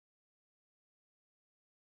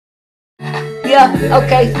Yeah,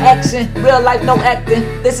 okay, action, real life, no acting.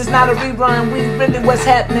 This is not a rerun, we really what's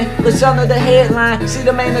happening. LaShawna the headline, she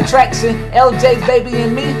the main attraction. LJ, baby,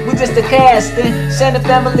 and me, we just the casting. Shannon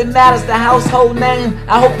Family Matters, the household name.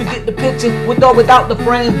 I hope you get the picture, with or without the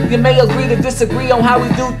frame. You may agree to disagree on how we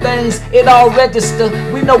do things. It all register,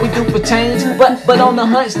 we know we do for change. But on the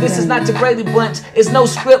hunch, this is not your Brady Bunch. It's no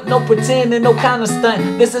script, no pretending, no kind of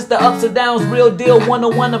stunt. This is the ups and downs, real deal,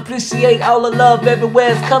 one-on-one. Appreciate all the love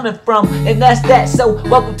everywhere it's coming from. And that's that, so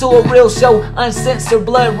welcome to a real show. Uncensored,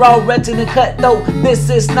 blood raw, wretched and cutthroat. This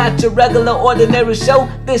is not your regular, ordinary show.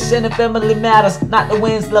 This Shannon Family Matters, not the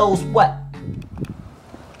Winslows. What?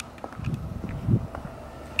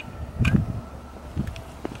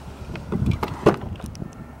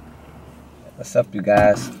 What's up, you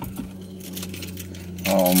guys?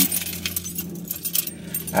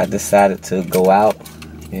 I decided to go out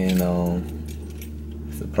and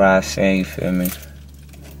surprise Shane, you feel me,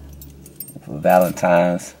 for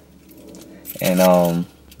Valentine's. And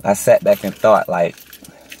I sat back and thought, like,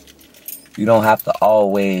 you don't have to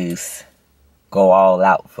always go all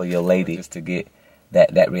out for your lady just to get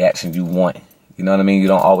that reaction you want. You know what I mean? You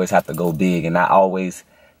don't always have to go big. And I always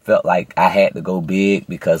felt like I had to go big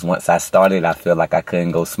because once I started, I feel like I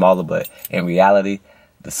couldn't go smaller. But in reality,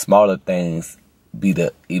 the smaller things be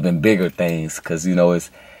the even bigger things, because you know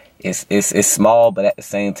it's small, but at the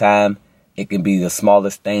same time it can be the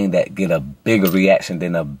smallest thing that get a bigger reaction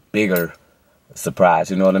than a bigger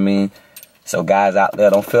surprise. You know what I mean? So guys out there,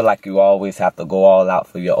 don't feel like you always have to go all out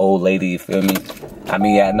for your old lady, you feel me? I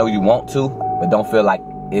mean, I know you want to, but don't feel like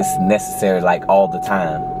it's necessary like all the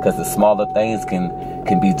time, because the smaller things can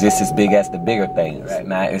be just as big as the bigger things. Right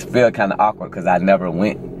now it's feel kind of awkward because I never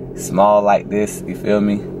went small like this, you feel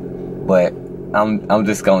me? But I'm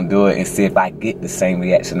just gonna do it and see if I get the same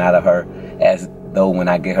reaction out of her as though when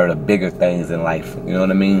I get her the bigger things in life. You know what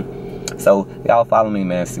I mean? So y'all follow me,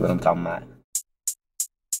 man. See what I'm talking about.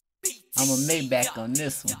 I'm a Maybach on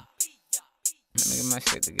this one. Let me get my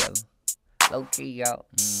shit together. Low key, y'all.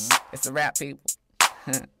 It's a rap, people.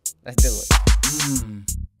 Let's do it.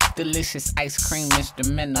 Delicious ice cream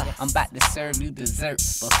instrumental. I'm about to serve you dessert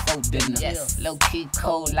before dinner. Low key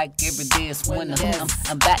cold like every day is winter.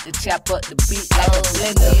 I'm about to chop up the beat like a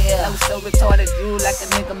blender. I'm so retarded, you like a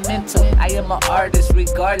nigga mental. I am an artist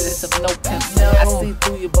regardless of no pencil. I see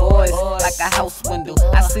through your boys like a house window.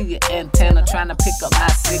 I see your antenna trying to pick up my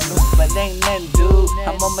signal, but ain't nothing, dude.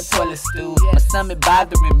 I'm on my toilet stool. My stomach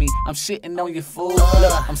bothering me. I'm shitting on your food.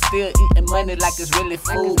 Look, I'm still eating money like it's really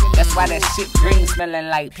food. That's why that shit green smelling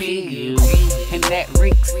like pig. And that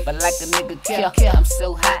reeks, but like a nigga kill. I'm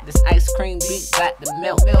so hot, this ice cream beat got the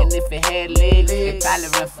melt. And if it had legs, it probably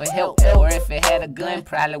run for help. Or if it had a gun,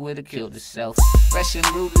 probably would've killed itself. Russian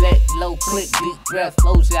roulette, low click, deep breath.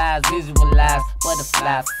 Close your eyes, visualize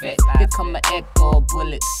butterfly effect. Here come an echo of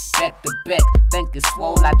bullets, back to back. Think it's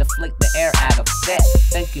swole, I deflate the air out of that.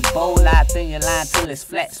 Think you bold, I thin your line till it's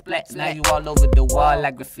flat, splat. Now you all over the wall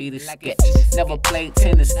like graffiti sketch. Never played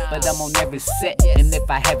tennis, but I'm on every set. And if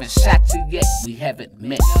I haven't shot you yet, we haven't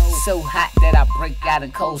met. So hot that I break out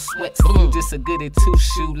in cold sweats. You just a goody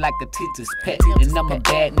two-shoe like a teacher's pet. And I'm a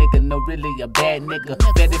bad nigga, no really a bad nigga.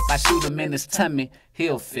 Bet if I shoot him in his tummy,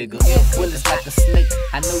 he'll figure. Bullets like a snake,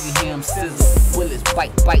 I know you hear him sizzle. Bullets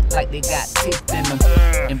bite like they got teeth in them.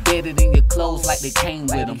 Embedded in your clothes like they came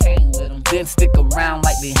with them. Then stick around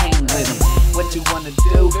like they hang with them. What you wanna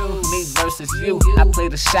do? Me versus you. I play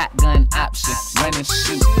the shotgun option, run and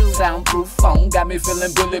shoot. Soundproof phone got me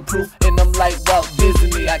feeling bulletproof. And I'm like Walt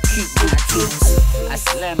Disney, I keep the truth. I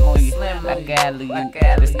slam on you, I galley you.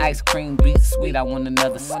 This ice cream beat sweet, I want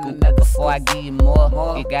another scoop. Before I give you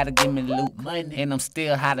more, you gotta give me loot. And I'm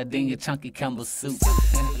still hotter than your chunky Campbell soup.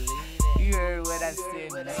 You heard what I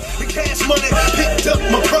said, man. The cash money picked up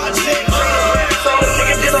my project.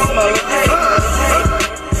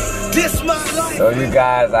 This my life. So you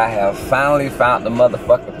guys, I have finally found the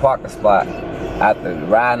motherfucking parking spot after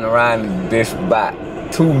riding around this for about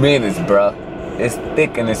 2 minutes, bruh. It's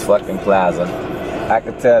thick in this fucking plaza. I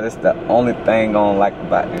can tell this the only thing I don't like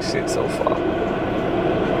about this shit so far.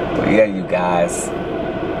 But yeah, you guys,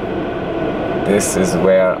 this is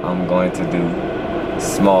where I'm going to do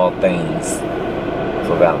small things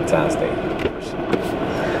for Valentine's Day.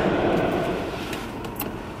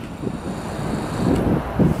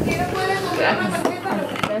 I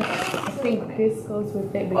think this goes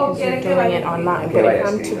with it because you're doing it online. But if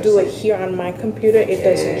I'm to do it here on my computer, it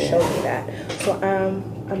doesn't show me that. So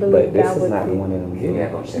I believe that would be. But this is not the one in the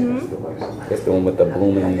video. It's the one with the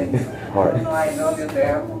blooming heart. No, I know you're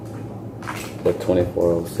terrible. With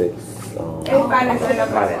 2406. It's fine. It's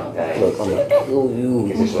enough. Look, I'm like, ooh,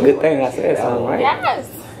 you. Good thing I said something, right? Yes.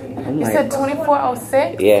 I'm You like, said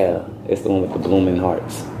 2406? yeah, it's the one with the blooming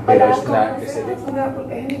hearts. Pero es la que se dice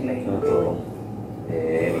Uh-oh.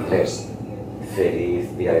 en inglés.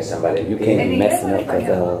 Feliz Día de San Valentín. You can't be messing up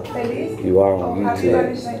because you are on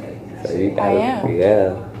YouTube. So you gotta, I am.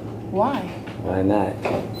 Yeah, Why? why not?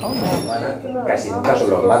 Casi nunca son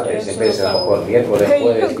los martes, siempre es a lo mejor miércoles,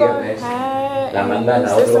 jueves, viernes. La mandan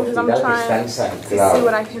a otro hospital que está en San See Clau.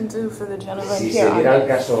 what I can do for the gentleman Si here. se diera el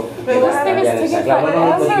caso que Pero la this thing is envían en San taking Clau,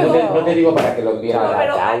 no te digo para que lo envíen Y'all a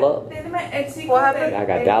got dial-up? Y'all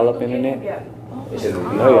got dial-up internet? Es el No,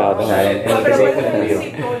 y'all O sea, don't. el que se dice el envío. I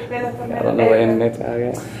don't know what internet y'all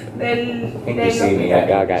got.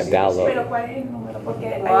 Y'all got dial-up.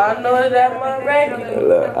 Well, I know that my regular.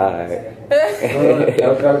 Look, alright.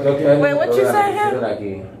 Wait, what you say here?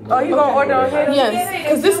 Oh, you gonna order on here? Yes,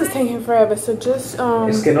 because this is taking forever. So just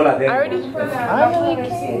Es que no la I tengo. already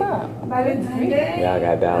came up. Y'all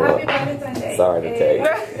got dial-up. Sorry to tell you.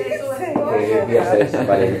 El día de San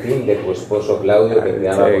Valentín de tu esposo Claudio que te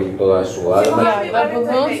ama con toda su alma. Yeah, the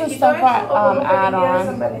balloons and stuff are add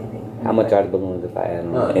on. How much are the balloons if I add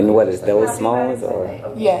them? And what is those smalls or?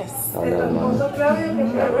 Yes. Oh, never mind.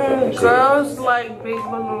 Girls like big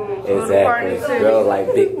balloons. Exactly. Girls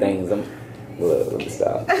like big things. Look, let me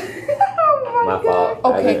stop. My fault.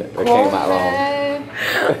 Okay, It go came out wrong. ahead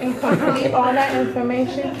and complete all that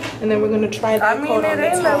information, and then we're gonna try that I mean, code it on the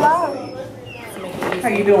ain't a top. lot. How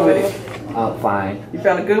you doing with it? Fine. You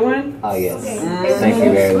found a good one? Oh, yes. Thank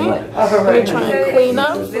you very much. We're trying to clean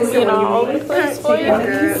up, you know, all over the place for you.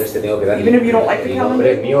 Entonces te tengo que dar Even if you don't like the mi nombre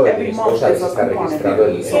calendar, mío y mi every month esposa there's a está coupon registrado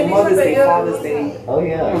in el it. So Mother's Day, Father's Day, Oh,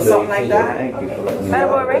 yeah. something like that. Thank you for letting me That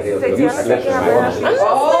know. boy racist. They You tell us they slept in can't my have office.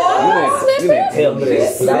 it. You didn't tell me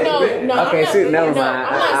this. No, Okay, I'm see, not, never no, mind.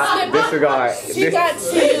 I'm not slipping. Disregard. She got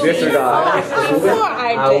to you Disregard. before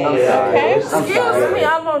I did, okay? Excuse me,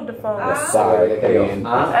 I'm on the phone. Sorry. Again.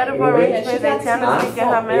 That boy racist. They tell us they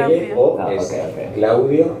can't have it. Okay.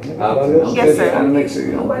 Claudio Ábalos. Yes, sir. Gotta make sure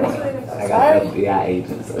you don't point. I got FBI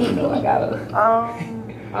agents, so you know I gotta.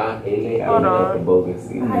 Hold on. The bogus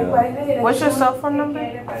email. What's your cell phone number?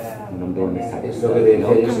 When I'm doing this type of Es stuff. lo que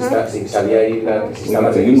decía yo, si sabía ir, si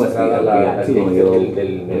estaba So you must be registrada la FBI too, dirección you'll-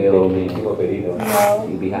 del último pedido.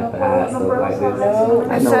 You be have to hide stuff like this. I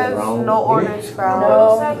It know says it's wrong. no orders found.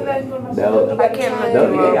 No. I can't No, you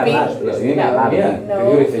remember. ain't got lots. You ain't got lots. Mira,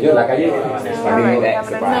 yo dice yo en la calle. That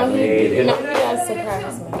surprised me. No, that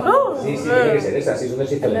surprised me. Sí, sí, tiene que ser esa, sí, es donde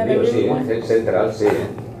existe el envío, sí, es central, sí.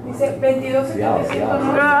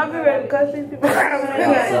 Girl, I'll be ready to cut these people.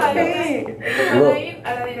 Look,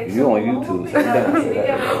 you on YouTube, so you gotta say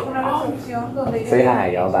that. Say hi,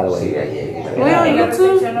 y'all, by the way. We on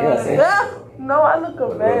YouTube? Yeah, say hi. No, I look a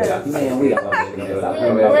mess. Man, we got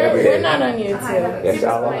We're not on YouTube. Yes,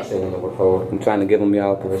 y'all are. Segundo, por favor. I'm trying to give them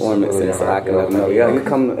y'all performances so I can let them know. Yeah, you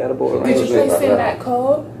come to Edible. Did you place in that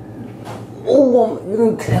code? Oh, you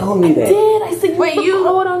didn't tell me that. Did I said Wait, put you-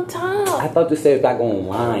 code on top? I thought you said if I go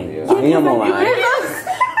online. I am online.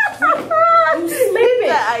 You slipped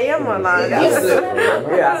it. I am online. Yeah, I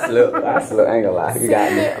slipped. I ain't gonna lie. You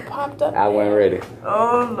got me. It popped up. I wasn't ready.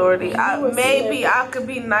 Oh lordy, maybe I could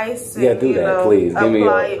be nice and Yeah, do that, know, please. Give me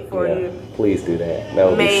apply your. it for Yeah, you. please do that. That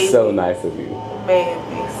would be Maybe. so nice of you. Maybe.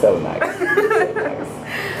 So nice.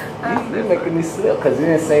 You're making me slip because you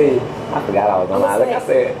didn't say. I forgot I was online. Like I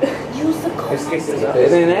said, Use the code. Es que it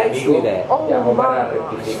didn't ask me that. Llamo para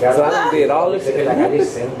rectificar. So I done did all this Dice que la calle es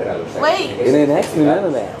central, o sea, Wait. It didn't ask me none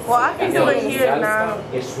of that. Well, I can do it here now.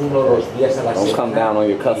 es uno o dos días a la Don't come down on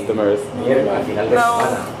your customers. Miércoles, al final de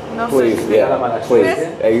semana. No, no Please, such yeah, please.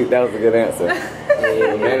 Hey, that was a good answer.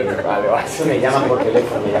 The manager probably watching. Me llaman por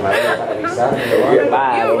teléfono, me llamaron para avisarme. Yeah, bye, You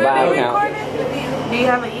bye, really account. recording? Do you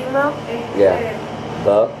have an email? Yeah.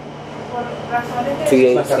 The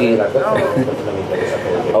THE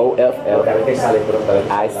Porque a veces sale pronto.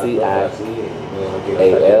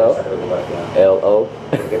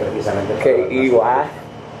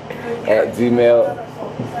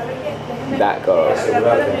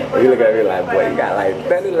 LOLKEY@gmail.com. You look at me like, boy, you got like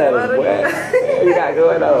 30 letters, boy. What you got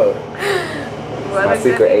going on? My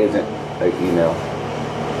secret agent email.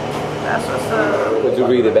 That's what's up. Would you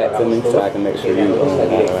read it back to me so I can make sure you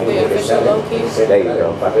The official low-key. There you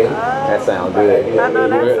go. That sounds good. I know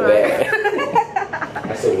that's You heard right.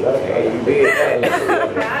 Hey, you did.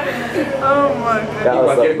 Oh my god. That was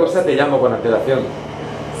Cualquier something. cosa te llamo con antelación.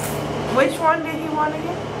 Which one did he want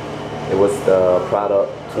again? It was the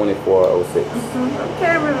product 2406. I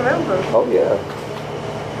can't remember. Oh yeah.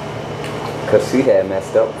 Cause she had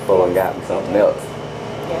messed up before and got me something else.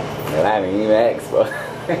 Yeah. And I didn't even ask for.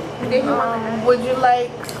 Would you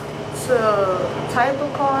like to type a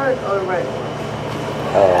card or write?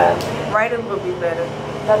 Writing would be better.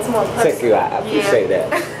 That's more personal. Check you out. I appreciate that.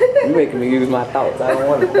 You're making me use my thoughts. I don't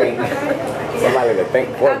want to think. Somebody to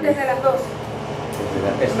think for me.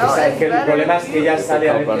 El problema es que ella sale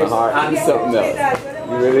a from the heart. You something else.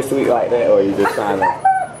 You really sweet like that, or you just trying to,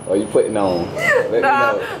 or you putting on? Let me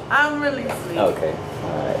know. I'm really sweet. Okay.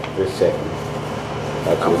 All right. Just checking.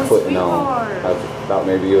 Thought you was putting on. I thought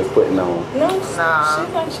maybe you was putting on. No, she's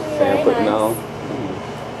actually Saying putting on.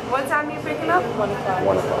 What time are you picking up? 1 o'clock.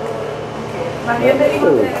 1 o'clock.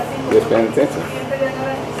 Ooh, just paying attention.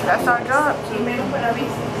 That's our job.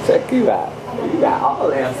 Check you out. You got all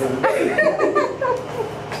the answers today.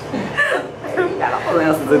 You got all the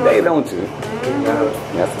answers today, don't you?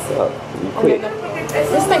 That's what's up. You quick.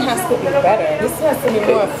 This thing has to be better. This has to be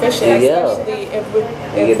more efficient, especially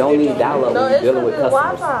if you don't need dial-up when you're dealing with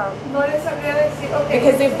customers.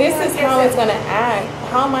 Because if this is how it's going to act,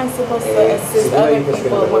 how am I supposed to assist other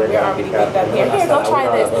people when we're already picked up here? Here, go try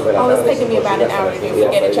this. Oh, it's taking me about an hour to do.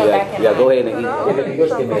 Forget it, jump back in. Yeah, go ahead and eat. Go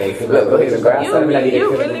ahead and grab some.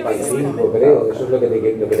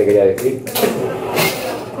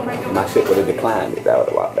 My shit would have declined if I would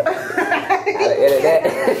have walked out. I'd edit that.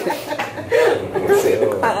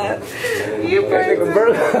 You perfect.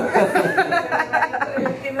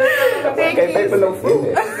 Can't pay for no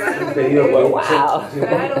food. Wow.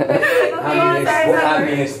 A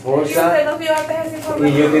mi esposa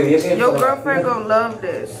y yo te dije Your girlfriend gonna love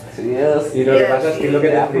this. Yes. Y lo que pasa es que es lo que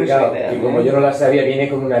te he explicado, y como yo no la sabía, viene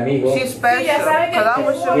con un amigo. She's special. Cause I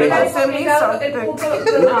wish you would send me something.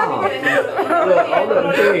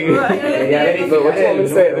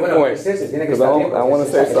 I want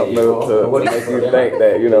to say something to make you think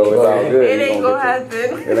that, you know, it's all good. It ain't gonna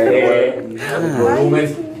happen. It ain't volumen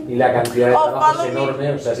y la cantidad de trabajo es enorme.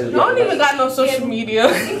 O sea, es el I don't even got no social media.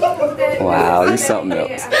 Wow, you something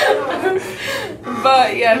else.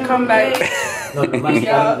 But yeah, come back. Look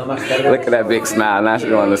at that big smile. Now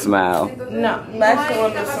she want to smile. No, now she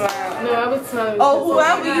want to smile. No, I was telling you. Oh,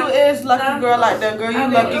 whoever you is, lucky girl like that girl, you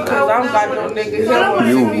lucky because I don't got no nigga here.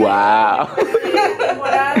 You wow.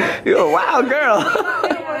 You a wild girl.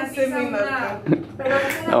 Send me nothing.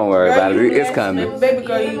 Don't worry about it. It's coming. Baby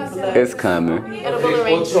girl, you blessed. It's coming. 8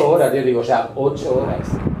 horas, yo digo, o sea, 8 horas.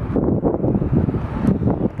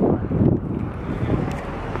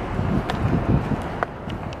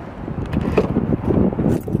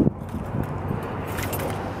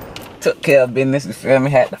 Took care of business, you feel me?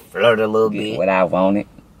 Had to flirt a little bit. What I wanted.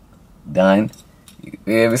 Done. You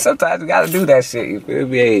feel me? Sometimes you gotta do that shit, you feel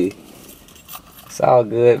me? Hey, it's all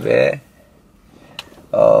good, man.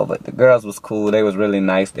 But the girls was cool. They was really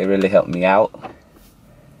nice. They really helped me out.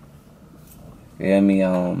 Feel me?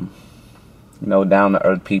 You know, down to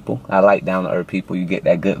earth people. I like down to earth people. You get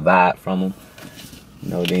that good vibe from them. You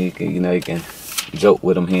know, then you can joke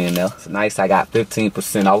with them here and there. It's nice. I got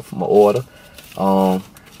 15% off my order.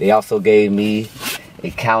 They also gave me a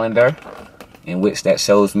calendar in which that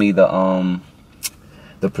shows me the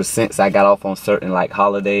percents I got off on certain like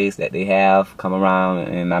holidays that they have come around,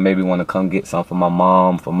 and I maybe want to come get some for my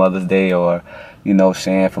mom for Mother's Day, or you know,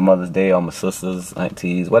 Shan for Mother's Day, or my sisters,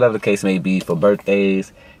 aunties, whatever the case may be, for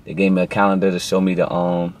birthdays. They gave me a calendar to show me the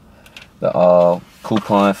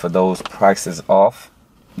coupon for those prices off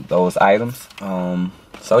those items.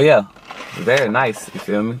 So yeah, very nice, you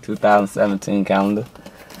feel me? 2017 calendar.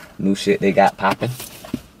 New shit they got popping.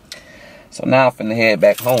 So now I'm finna head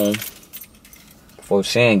back home before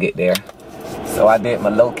Shan get there. So I did my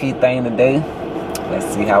low-key thing today. Let's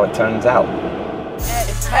see how it turns out.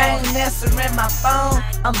 If I ain't answering my phone,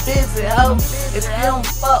 I'm busy, ho. If you don't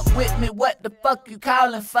fuck with me, what the fuck you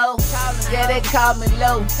calling for? Yeah, they call me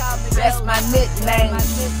Low. That's my nickname.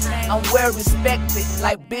 I'm well respected,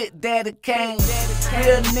 like Big Daddy Kane.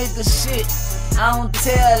 Real nigga shit, I don't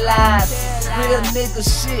tell lies. Real nigga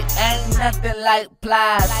shit ain't nothing like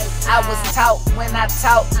plies. I was taught when I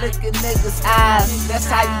talk, look at niggas' eyes. That's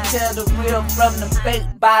how you tell the real from the fake,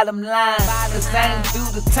 bottom line. Cause I ain't do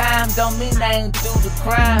the time, don't mean I ain't do the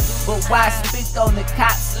crime. But why speak on the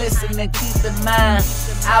cops, listen and keep in mind.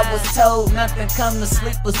 I was told nothing come to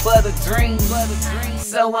sleepers but a dream.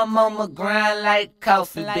 So I'm on my grind like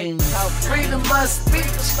coffee beans. Freedom of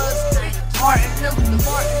speech, Martin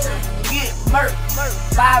Luther, get murked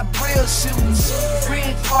by real shooters.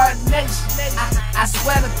 Reincarnation, I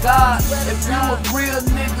swear to God, if you a real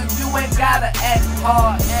nigga, you ain't gotta act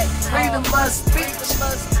hard. Freedom of speech,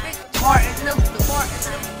 Martin Luther,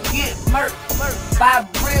 get murked by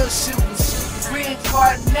real shooters.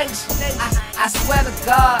 Reincarnation, I swear to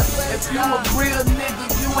God, if you a real nigga,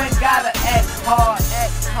 you ain't gotta act hard.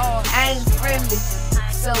 I ain't friendly,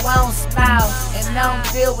 so I don't smile. And I don't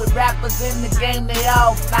deal with rappers in the game, they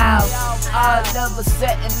all foul. All of a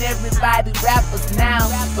sudden, everybody rappers now.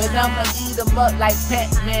 But I'ma eat them up like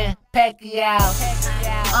Pac-Man, Pacquiao.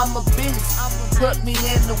 I'm a beast, put me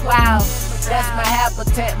in the wild. That's my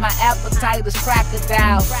habitat, my appetite is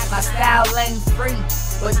crocodile. My style ain't free,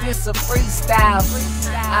 but this a freestyle.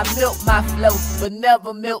 I milk my flow, but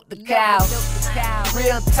never milk the cow.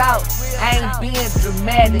 Real talk, I ain't being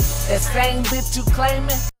dramatic. That same bitch you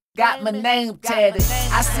claiming got my name tatted.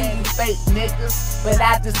 I see you fake niggas, but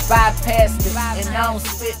I just bypassed it. And I don't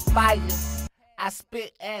spit fire, I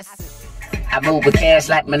spit acid. I move with cash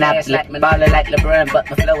like Monopoly, ballin' like LeBron, but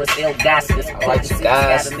my flow is still gaseous. I like you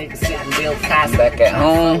guys. Back at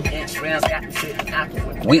home.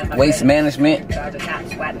 Waste management.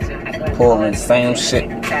 Pulling same shit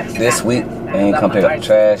this week. They ain't come pick up the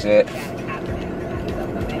trash yet.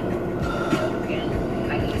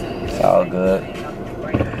 It's all good.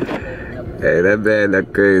 Hey, that man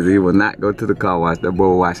look crazy. He will not go to the car wash. That boy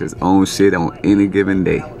will wash his own shit on any given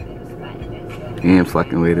day. He ain't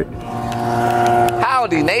fucking with it.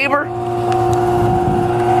 Howdy, neighbor.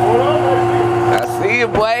 I see you,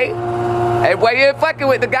 boy. Hey, boy, you ain't fucking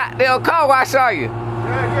with the goddamn car wash, are you? Yeah.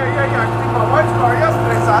 I cleaned my wife's car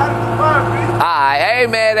yesterday, so I had to fine, B. Alright, I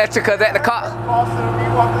ain't mad at you because at the car. Me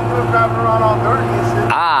walking through and driving around all dirty and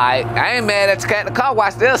shit. Alright, I ain't mad at you at the car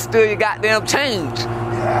wash. They'll steal your goddamn change.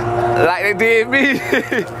 Yeah. Like they did me.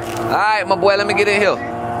 Alright, my boy, let me get in here.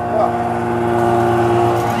 Yeah.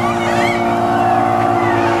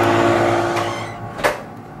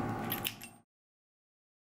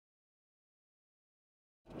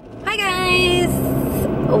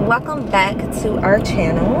 Welcome back to our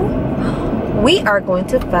channel. We are going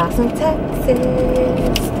to file some taxes.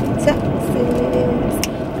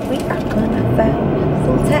 We are gonna file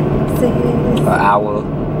some taxes. An hour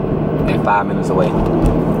and 5 minutes away.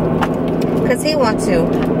 Cause he wants to.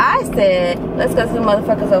 I said, let's go to the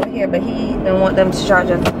motherfuckers over here, but he don't want them to charge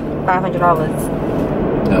us $500.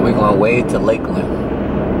 Now we're going way to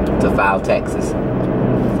Lakeland to file taxes.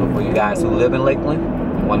 So for you guys who live in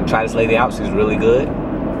Lakeland, want to try this lady out, she's really good.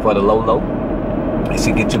 For the low, and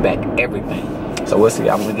she get you back everything. So we'll see.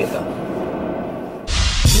 I'm gonna get them.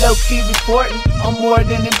 Low-key reporting, I'm more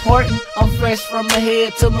than important. I'm fresh from my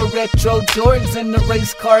head to my retro Jordans. In the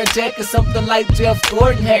race car jacket, something like Jeff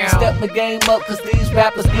Gordon. Had to step my game up, cause these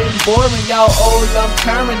rappers getting boring. Y'all old, I'm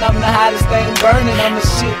current, I'm the hottest thing burning. I'm the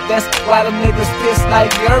shit, that's why them niggas pissed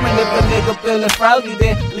like urine. If a nigga feeling froggy,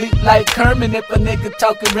 then leap like Kermit. If a nigga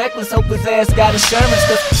talking reckless, hope his ass got insurance.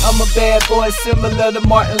 Cause I'm a bad boy similar to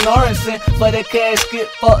Martin Lawrence. And for that cash, get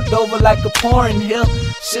fucked over like a pouring hill.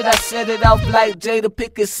 Should I set it off like Jada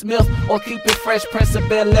Pickett Smith, or keep it fresh, Prince of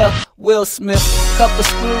Bel-Air, Will Smith? Couple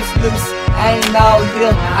screws loose, I ain't all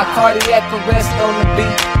here. I cardiac arrest on the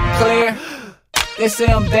beat, clear. They say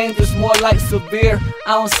I'm dangerous, more like severe.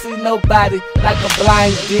 I don't see nobody like a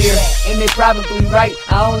blind deer. And they probably right,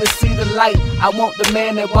 I only see the light. I want the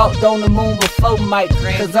man that walked on the moon before Mike,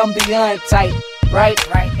 cause I'm beyond tight, right?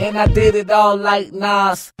 And I did it all like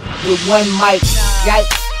Nas, with one mic,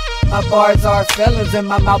 yikes. My bars are felons in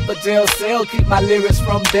my mouth a jail cell. Keep my lyrics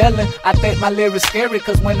from belling. I think my lyrics scary,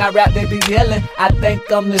 cause when I rap they be yelling. I think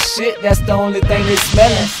I'm the shit, that's the only thing they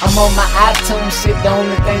smelling. I'm on my iTunes shit, the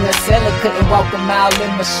only thing that's selling. Couldn't walk a mile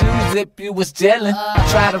in my shoes if you was gelling. I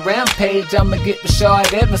tried to rampage, I'ma get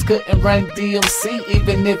Rashard Evans. Couldn't run DMC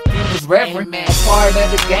even if you was reverend. A part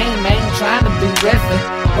of the game, I ain't trying to be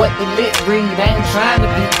reverend. What the lit read, I ain't trying to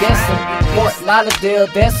be guessing. Fort Lauderdale,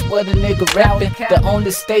 that's what a nigga rapping. The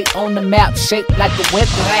only state on the map shaped like a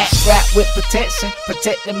weapon. Strapped with protection,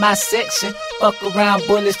 protecting my section. Fuck around,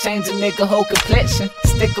 bullets change a nigga whole complexion.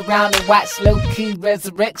 Stick around and watch low-key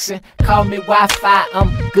resurrection. Call me Wi-Fi,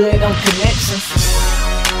 I'm good on connections.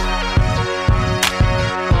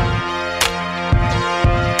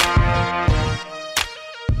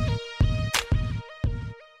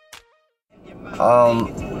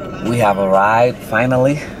 We have arrived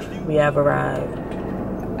finally. We have arrived.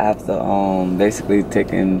 After basically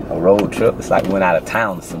taking a road trip. It's like we went out of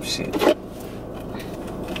town or some shit.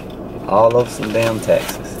 All over some damn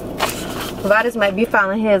taxes. Valdez might be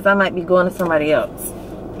filing his, I might be going to somebody else.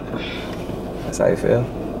 That's how you feel?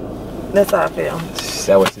 That's how I feel. That's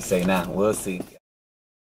what you say now. We'll see.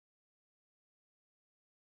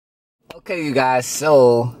 Okay, you guys,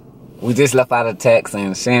 so we just left out of tax,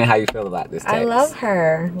 and Shannon, how you feel about this tax? I love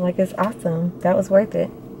her. Like, it's awesome. That was worth it.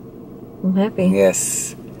 I'm happy.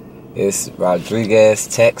 Yes. It's Rodriguez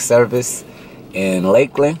Tax Service in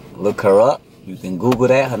Lakeland. Look her up. You can Google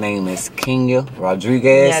that. Her name is Kenya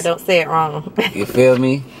Rodriguez. Yeah, don't say it wrong. You feel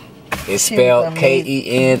me? It's spelled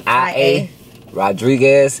Kenia.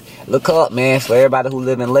 Rodriguez. Look her up, man. For everybody who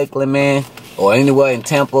live in Lakeland, man, or anywhere in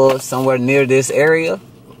Tampa, somewhere near this area,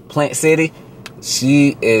 Plant City,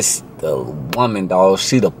 she is the woman, dog.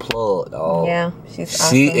 She the plug, dog. Yeah, she's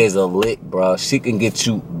awesome. She is a lick, bro. She can get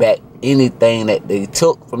you back anything that they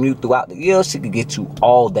took from you throughout the years. She can get you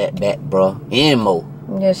all that back, bro, and more.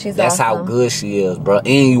 Yeah, she's That's awesome. how good she is, bro.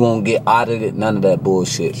 And you won't get audited, none of that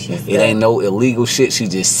bullshit. It ain't no illegal shit. She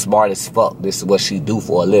just smart as fuck. This is what she do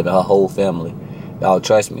for a living. Her whole family. Y'all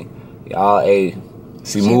trust me. Y'all, hey,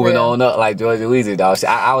 she moving real. On up like Georgia Weezy, dog.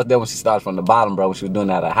 I was there when she started from the bottom, bro, when she was doing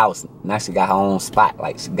that at her house. Now she got her own spot.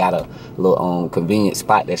 Like, she got a little convenient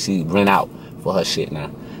spot that she rent out for her shit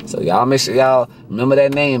now. So y'all make sure y'all remember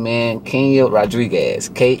that name, man. Kenya Rodriguez.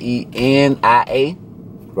 Kenia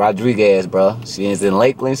Rodriguez, bro. She is in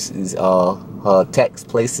Lakeland. She's her tax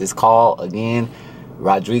place is called, again,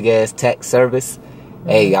 Rodriguez Tax Service.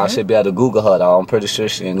 Hey, y'all should be able to Google her, though. I'm pretty sure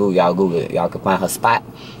she in Google. Y'all Google it. Y'all can find her spot.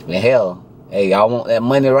 And hell, hey, y'all want that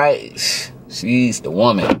money, right? She's the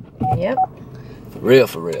woman. Yep. For real,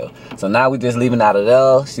 for real. So now we just leaving out of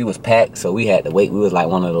there. She was packed, so we had to wait. We was like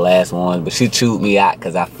one of the last ones, but she chewed me out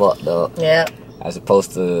because I fucked up. Yep. I was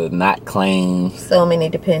supposed to not claim so many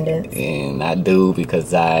dependents, and I do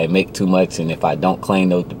because I make too much. And if I don't claim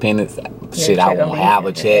those dependents, shit, I won't have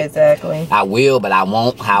a check. Exactly. I will, but I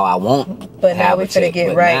won't. How I won't. But now we finna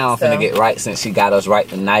get right. Now I'm finna get right since she got us right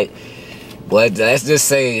tonight. But let's just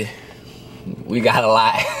say we got a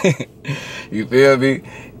lot. You feel me?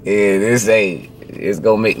 And it's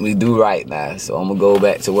gonna make me do right now. So I'm gonna go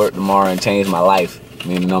back to work tomorrow and change my life.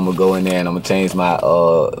 Meaning I'm gonna go in there and I'm gonna change my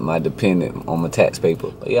my dependent on my tax paper.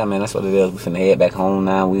 But yeah, man, that's what it is. We finna head back home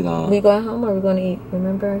now. We going home or we gonna eat?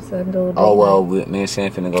 Remember? So me and Shan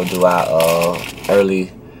finna go do our early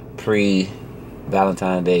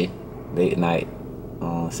pre-Valentine's Day date night.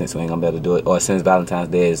 Since we ain't gonna be able to do it, or since Valentine's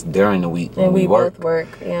Day is during the week and we both work.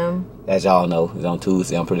 Yeah. As y'all know, it's on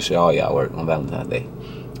Tuesday. I'm pretty sure all y'all work on Valentine's Day.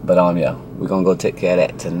 But yeah, we're gonna go take care of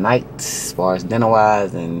that tonight, as far as dinner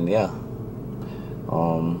wise, and yeah.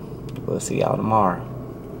 We'll see y'all tomorrow.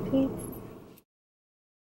 Peace.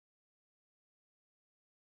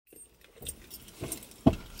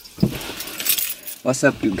 What's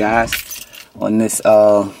up, you guys? On this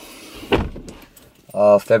February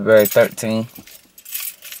 13th,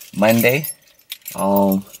 Monday.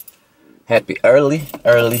 Happy early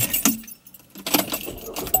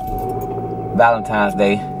Valentine's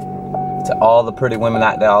Day to all the pretty women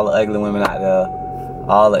out there, all the ugly women out there,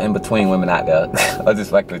 all the in-between women out there. I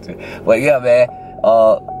just fuck with you. But yeah, man,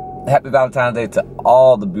 happy Valentine's Day to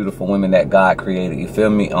all the beautiful women that God created. You feel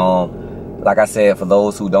me? Like I said, for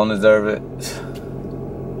those who don't deserve it,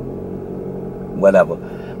 whatever.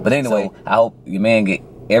 But anyway, so, I hope your man get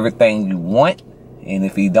everything you want. And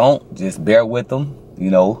if he don't, just bear with him.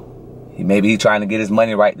 You know, maybe he's trying to get his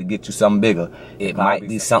money right to get you something bigger. It might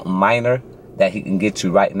be something minor that he can get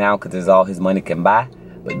you right now because it's all his money can buy.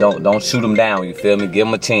 But don't shoot him down, you feel me? Give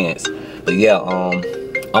him a chance. But yeah,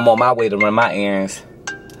 I'm on my way to run my errands.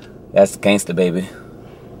 That's Gangsta Baby.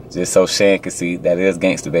 Just so Shan can see that it is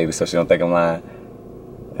Gangsta Baby, so she don't think I'm lying.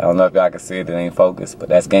 I don't know if y'all can see it, it ain't focused, but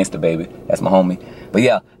that's Gangsta Baby. That's my homie. But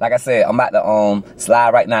yeah, like I said, I'm about to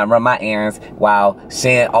slide right now and run my errands while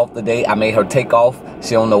Shan off the day. I made her take off.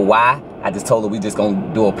 She don't know why. I just told her we just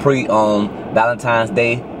gonna do a Valentine's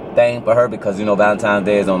Day thing for her because, you know, Valentine's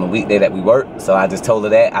Day is on the weekday that we work. So I just told her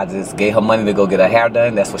that. I just gave her money to go get her hair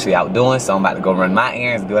done. That's what she out doing. So I'm about to go run my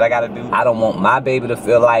errands, do what I gotta do. I don't want my baby to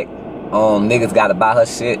feel like niggas gotta buy her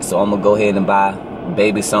shit. So I'm gonna go ahead and buy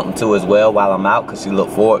baby something too as well while I'm out because she look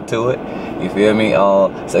forward to it. You feel me?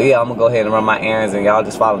 So yeah, I'm gonna go ahead and run my errands and y'all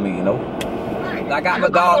just follow me, you know. I got my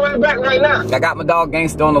dog. I got my dog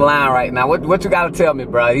Gangsta on the line right now. What you gotta tell me,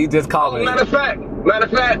 bro? He just called me. Matter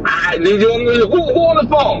of fact, I need you who on the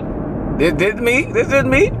phone? This is me. This is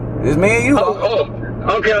me and you.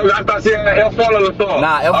 Okay. I thought you had F1 on the phone.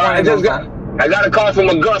 Nah, F1 I got a call from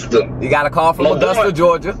Augusta. You got a call from Augusta,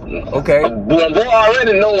 Georgia. Okay. My boy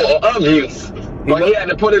already know of you. But he had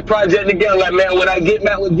to put his project together. Like, man, when I get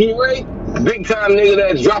back with D-Ray, big time nigga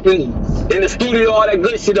that's dropping in the studio, all that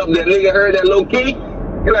good shit up there. Nigga heard that low key.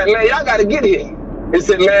 He like, man, y'all gotta get here. He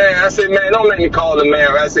said, man, I said, man, don't let me call him,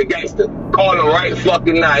 man. I said, Gangsta, call him right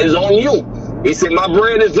fucking now. It's on you. He said, my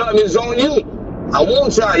bread is up, it's on you. I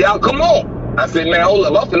want y'all come on. I said, man, hold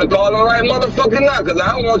up, I'm finna call him right motherfucking now, because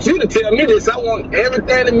I don't want you to tell me this. I want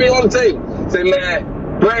everything to be on the table. I said, man,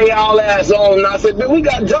 bring y'all ass on. And I said, man, we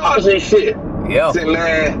got jobs and shit. Yeah. I said,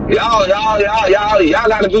 man, y'all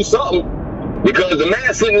gotta do something. Because the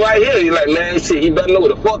man sitting right here, he's like, man, shit, he better know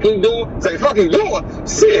what the fuck he doing. Say, fuck he doing?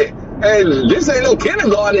 Shit. Hey, this ain't no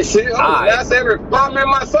kindergarten shit. That's every requirement in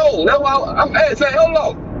my soul. That's why I'm saying, hold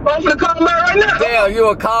on. I'm finna call him out right now. Damn, you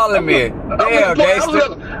were calling me. Damn, gangster.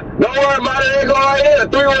 Don't worry about it. They go right here.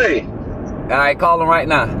 3-way. All right, call him right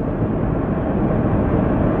now.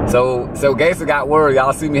 So Gangsta got word.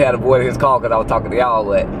 Y'all see me had avoided his call because I was talking to y'all,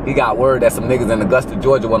 but he got word that some niggas in Augusta,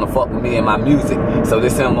 Georgia want to fuck with me and my music. So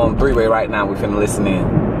this him on 3-way right now. We finna listen in.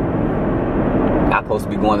 I'm supposed to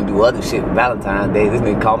be going to do other shit for Valentine's Day. This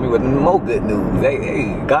nigga called me with more good news.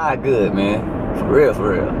 Hey, God good, man. For real, for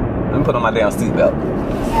real. Let me put on my damn seatbelt.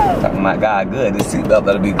 Talking about God good. This seatbelt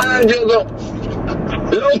better be good.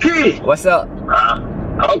 Low key. What's up?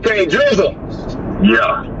 Okay, Drizzle.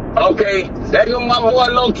 Yeah. Okay, there go my boy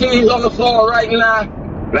Low Key. He's on the phone right now.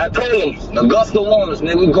 And I told him, Augusta wants us,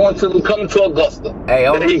 nigga. We coming to Augusta. Hey,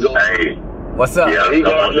 there he go. Hey. What's up? Yeah, you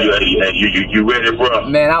ready, bro?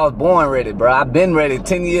 Man, I was born ready, bro. I've been ready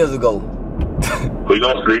 10 years ago. We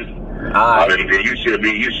gonna see. Alright. I mean, you should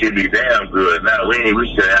be damn good. Now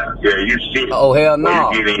we should have you shit. Oh hell no.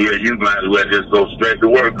 When you get in here, you might as well just go straight to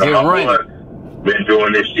work. Just run. Been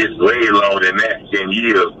doing this shit way longer than that, 10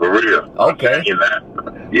 years for real. Okay.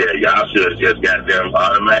 Yeah, y'all should have just goddamn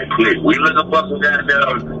automatic click. We looking for some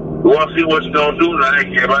goddamn. We want to see what you gonna do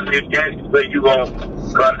tonight. If I need gangster say you gonna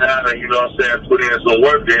cut down and, you know what I'm saying, put in some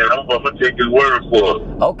work there, I'm gonna take his word for it.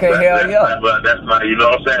 Okay, hell yeah. That's my, you know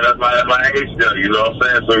what I'm saying, that's my age there, you know what I'm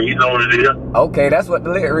saying, so he know what it is. Okay, that's what the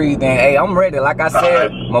lit read then. Hey, I'm ready. Like I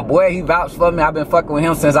said, my boy, he vouched for me. I've been fucking with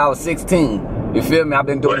him since I was 16. You feel me? I've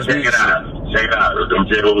been doing this Check it out. Check it out. Let me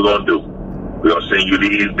tell you what we're gonna do. We're gonna send you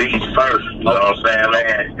these beats first, you know what I'm saying,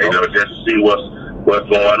 man? You know, just to see what's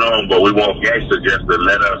going on, but we want gangster just to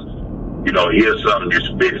let us, you know, hear something you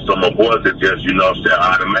spit, so my boys are just, you know what I'm saying,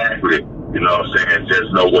 automatically, you know what I'm saying,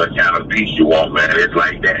 just know what kind of beats you want, man. It's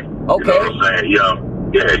like that. Okay. You know what I'm saying?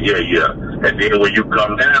 Yeah. And then when you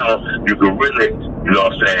come down, you can really, you know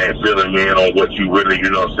what I'm saying, filling me in on what you really,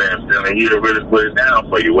 you know what I'm saying, feeling here, really put it down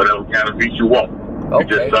for you, whatever kind of beat you want. Okay. You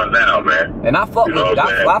just come down, man. And I fuck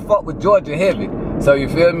with Georgia heavy. So you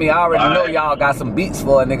feel me? I already know y'all got some beats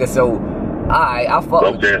for a nigga, so I fuck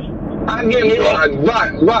with you. I give you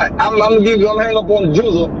right. I'm gonna hang up on the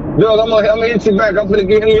Drizzle. Doug, I'm gonna hit you back. I'm gonna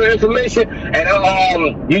give him your information, and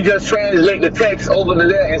you just translate the text over to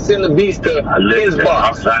there and send the beats to his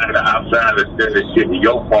box. I'm trying to send this shit to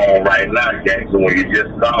your phone right now, gangster. When you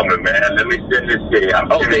just call me, man, let me send this shit. I'm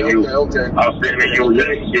sending you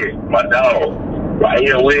this shit, my dog. Right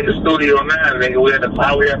here, we're in the studio now, nigga. We're at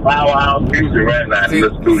Powerhouse Music right now. In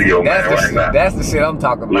the studio, man, right now. That's the shit I'm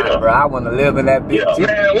talking about, bro. I want to live in that bitch. Yeah.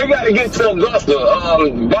 Man, we got to get to Augusta.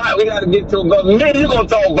 We got to get to Augusta. Me, you going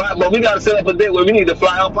to talk about, but we got to set up a date where we need to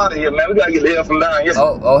fly up out of here, man. We got to get the hell from down here.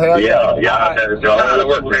 Oh, hell yeah. Yeah, that's your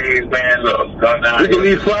whole days, man. Look, come down here. We can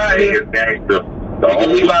leave Friday. We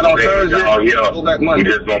can leave out on Thursday. Go back Monday. We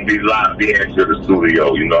just gonna be locked in to the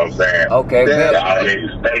studio, you know what I'm saying? Okay, good. Y'all need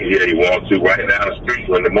to stay here. You want to right down the street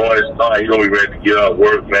when the morning starts. You gonna be ready to get up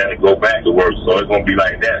work, man, and go back to work. So it's gonna be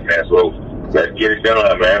like that, man. So let's get it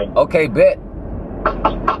done, man. Okay, bet.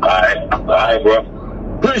 All right, bro.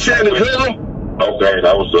 Appreciate it, Drizzle. Okay,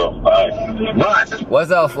 that was up. All right. Bye.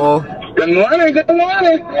 What's up, fool? Good morning.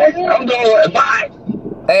 I'm going. Bye.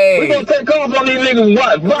 Hey. We gonna take off on these niggas.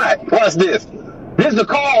 Bye. Watch this. This is a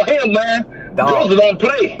call him, man. Drizzle don't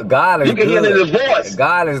play. God is good. You can hear it in his voice.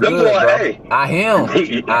 God is good, bro. Hey, I him.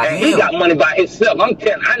 He got money by himself. I'm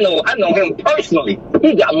telling. I know him personally.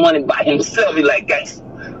 He got money by himself. He like, guys,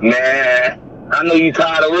 man. I know you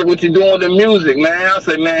tired of work. What you doing with the music, man? I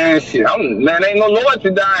say, man, shit. Man, ain't no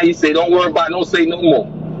loyalty dying. He say, don't worry about it. Don't say no more.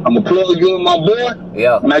 I'm going to plug you with my boy.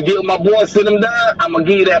 Yeah. When I get with my boy, sit him down, I'm going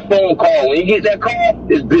to give you that phone call. When you get that call,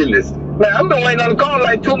 it's business. Man, I've been waiting on the call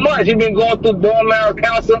like 2 months. He been going through bone marrow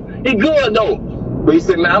cancer. He good, though. But he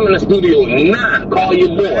said, man, I'm in the studio now. Call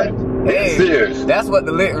your boy. Hey, serious. That's what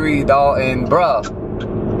the lit read, dog. And, bruh,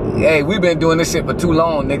 hey, we been doing this shit for too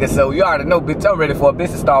long, nigga. So you already know, bitch, I'm ready for a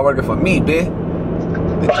bitch to start working for me, bitch.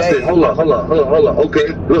 I said, hold on. Okay,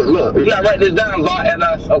 look. You gotta write this down, Bart, and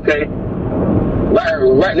us. Okay.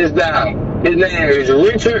 Write this down. His name is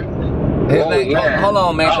Richard. Man. Hold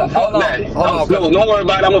on, man. Hold on. Don't worry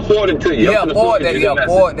about it. I'm gonna forward it to you. Yeah, forward that. Yeah,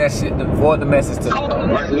 forward that shit. Forward the message to me.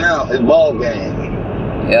 Right now, it's ball game.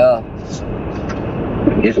 Yeah.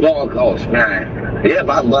 It's ball coach, man. Yeah,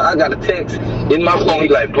 but I got a text in my phone. He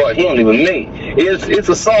like, bro, he don't even make. It's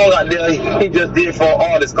a song out there he just did for an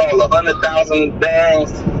artist called 100,000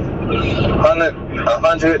 Bangs.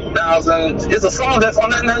 100,000. It's a song that's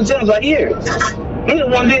on that Gems right here. He the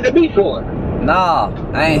one did the beat for it. Nah,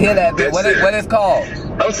 I ain't hear that bit. What is called?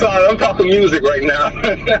 I'm sorry, I'm talking music right now.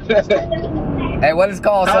 Hey, what is it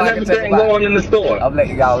called? So How's I can check everything going in the store? I'm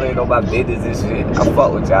letting y'all know my business and shit. I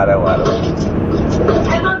fuck with y'all, that's why I don't.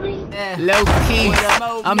 Low key,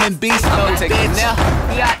 I'm in beast mode,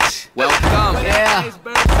 bitch. Welcome, yeah.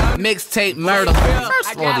 Mixtape murder,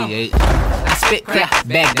 first 48. I spit crack,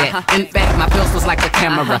 bag that. In fact, my pistol's like a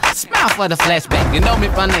camera. Smile for the flashback. You know me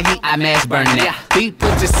from the heat, I mash burn that. Beat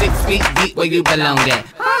put you 6 feet deep where you belong at.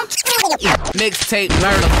 Mixtape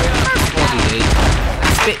murder, first 48.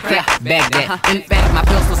 Spit crack, bag that. In fact, my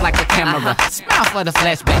pistol's like a camera. Smile for the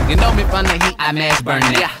flashback. You know me from the heat, I mash burn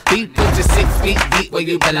that. Beat put you 6 feet deep where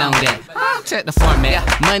you belong at. Check the format,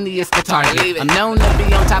 money is the target. I'm known to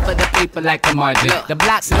be on top of the paper like the margin. The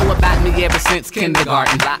blocks knew about me ever since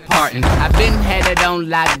kindergarten. Pardon, I've been had it on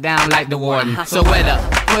lockdown like the warden. So wet up,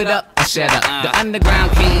 put up, or shut up. The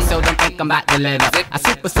underground king, so don't think I'm about to let up. I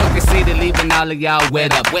super soaking city, leaving all of y'all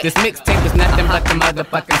wet up. This mixtape is nothing but the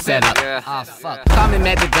motherfucking setup. Oh fuck, call me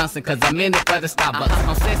Magic Johnson, cause I'm in it for the Starbucks.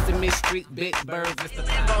 On Sesame Street, big birds, it's the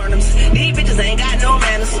These bitches ain't got no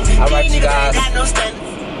manners. Alright, you guys.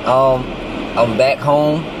 I'm back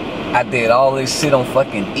home. I did all this shit on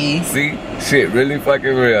fucking E. See? Shit really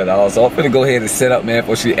fucking real, dog. So I'm finna go ahead and set up, man,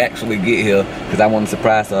 before she actually get here. Cause I want to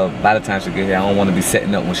surprise her by the time she get here. I don't want to be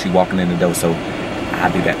setting up when she walking in the door. So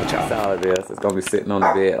I'll be back with y'all. That's all it is. It's gonna be sitting on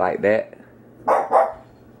the bed like that.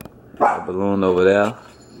 Got a balloon over there.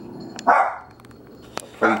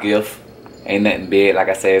 Free gift. Ain't nothing big. Like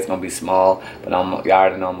I said, it's gonna be small. But y'all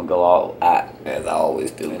already know I'm gonna go all out as I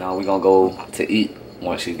always do. You know, we gonna go to eat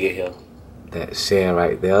once she get here. That share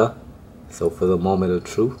right there. So for the moment of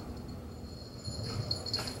truth.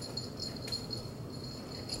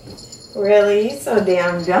 Really? You so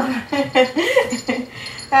damn dumb. How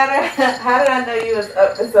did I know you was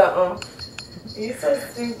up to something? You so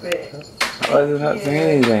stupid. I wasn't up to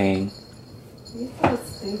anything. You so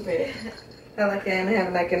stupid. I feel like I didn't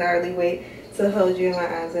have like an early way to hold you in my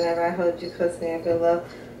arms whenever I hold you close to me. I feel love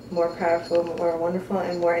more powerful, more wonderful,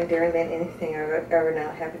 and more enduring than anything I've ever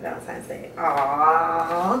known. Happy Valentine's Day.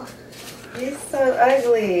 Aww. You're so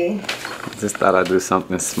ugly. Just thought I'd do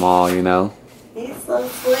something small, you know. You're so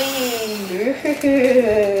sweet.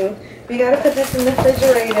 We gotta put this in the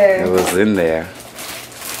refrigerator. It was in there.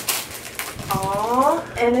 Aww.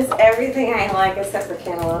 And it's everything I like except for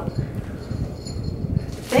cantaloupe.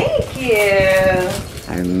 Thank you.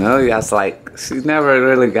 I know, I was like, she's never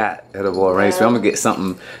really got edible orange. So I'm gonna get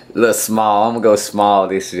something a little small. I'm gonna go small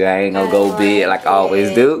this year. I ain't gonna go big like I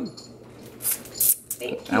always do.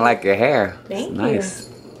 Thank you. I like your hair. Thank it's nice.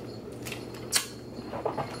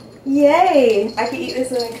 You. Yay! I can eat this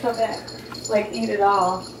when I come back. Like, eat it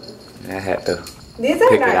all. I had to These are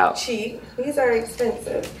pick it not out. cheap. These are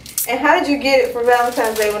expensive. And how did you get it for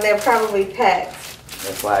Valentine's Day when they're probably packed?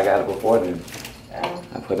 That's why I got it before then.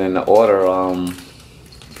 I put in the order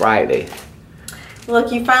Friday.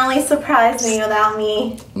 Look, you finally surprised me without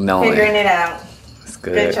me figuring it out. It's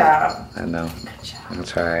good. Good job. I know. I'll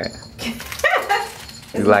try it.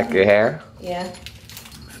 You like your hair? Yeah.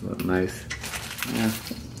 It looks nice. Yeah.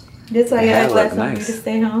 This why you act like nice. You to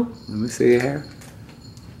stay home? Let me see your hair.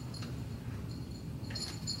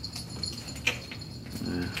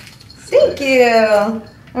 Yeah. Thank you.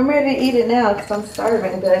 I'm ready to eat it now because I'm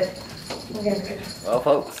starving, but okay. Well,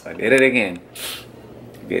 folks, I did it again.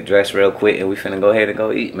 Get dressed real quick and we finna go ahead and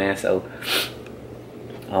go eat, man. So,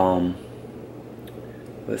 we'll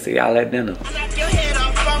see y'all at dinner.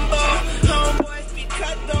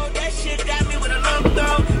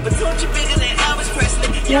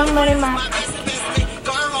 Young money, man.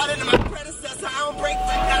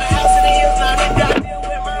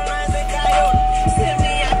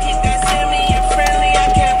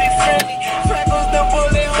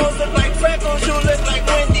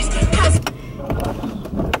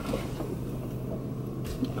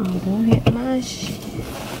 Don't hit my shit.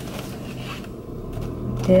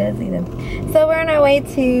 So we're on our way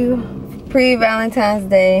to pre-Valentine's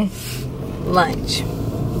Day lunch.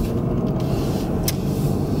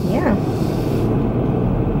 Yeah.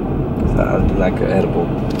 So how do you like your edible?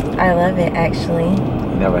 I love it, actually.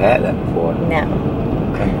 You never had that before? No.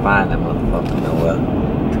 Couldn't find that motherfucker nowhere.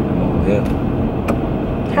 Yeah.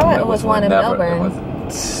 How about it was one in Melbourne?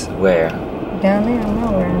 Where? Down there in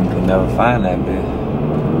Melbourne. Could never find that bitch.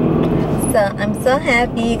 So I'm so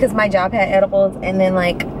happy because my job had edibles, and then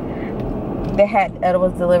like they had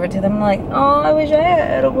edibles delivered to them. I'm like, oh, I wish I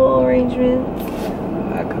had edible arrangements.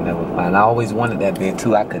 I could never find it. I always wanted that bit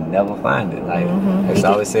too. I could never find it. Like I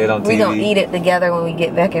always said on TV. We gonna eat it together when we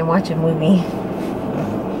get back and watch a movie.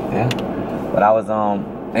 Yeah. But I was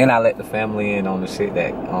and I let the family in on the shit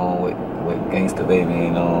that with Gangsta Baby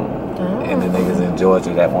and the niggas in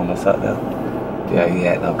Georgia that want us up there. Yeah, he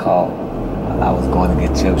had no call. I I was going to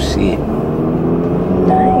get your shit.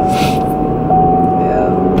 Nice.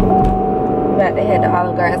 Yeah. About to head to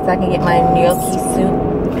Olive Garden so I can get my gnocchi soup.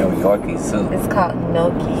 Your Yorkie soup. It's called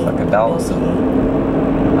gnocchi. Fucking dog soup.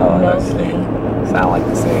 Oh, that's shit. Sound like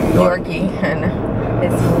the same. Yorkie.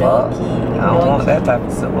 It's gnocchi. I don't want that type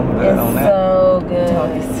of soup. I'm good on that. It's so good.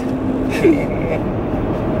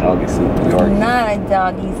 Doggy soup, Yorkie. Not a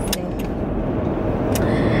doggy soup.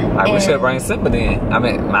 Like, we should bring Simba then. I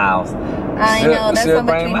mean, Miles. I know, that's how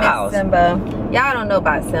much we miss Miles. Simba. Y'all don't know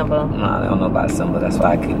about Simba. No, they don't know about Simba. That's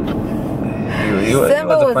why I keep. He was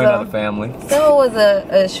a friend of the family. Simba was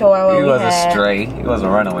a chihuahua. He was a stray. He was a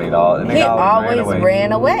runaway dog. He always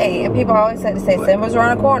ran away. And people always had to say, Simba's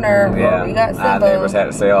around the corner. Yeah. Well, we got Simba. Our neighbors had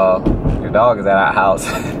to say, oh, your dog is at our house.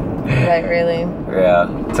 Like, really? Yeah.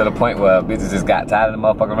 To the point where bitches just got tired of the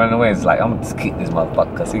motherfucker running away. It's like, I'm going to just keep this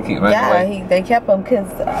motherfucker because he keep running away. Yeah, they kept him because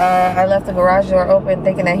I left the garage door open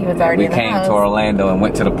thinking that he was already in the house. We came to Orlando and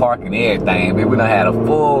went to the park and everything. We done had a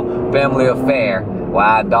full family affair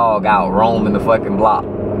while our dog out roaming the fucking block. He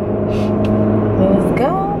was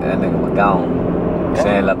gone. That nigga was gone.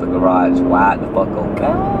 Shane left the garage wide the fuck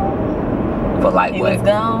open. For like, he what? Was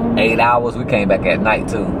gone. 8 hours. We came back at night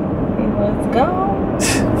too. He was gone.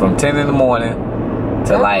 From 10 in the morning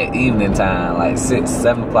to like evening time, like 6,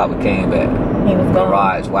 7 o'clock we came back. He was gone.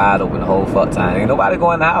 Garage wide open the whole fuck time. Ain't nobody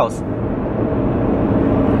go in the house.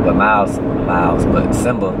 But Miles, but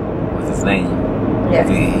Simba was his name. Yes.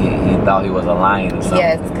 He thought he was a lion or something.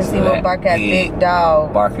 Yes, because he would bark at big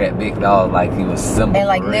dogs. Bark at big dogs like he was Simba. And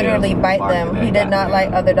like literally bite them. He did not like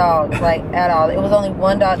other dogs, like at all. It was only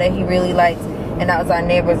one dog that he really liked, and that was our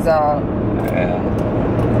neighbor's dog. Yeah.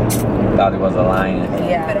 Thought he was a lion.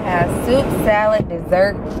 Yeah. Could have soup, salad,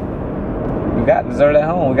 dessert. We got dessert at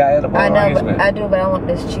home. We got edible arrangement. But I do, but I want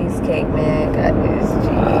this cheesecake, man. Got this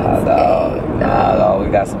cheesecake. Nah, dog.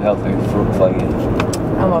 We got some healthy fruit for you.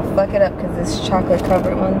 I'm gonna fuck it up because it's chocolate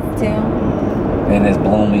covered ones too. And it's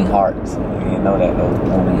blooming hearts. You know that those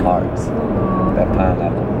blooming hearts. That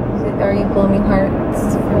pineapple. Are you blooming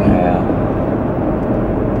hearts for me? Yeah.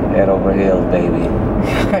 Head over heels, baby.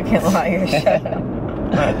 Fucking liar, shut up.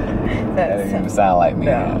 That didn't even sound like me.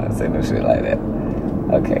 No. I say no shit like that.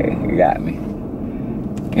 Okay, you got me.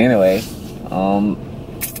 Anyway,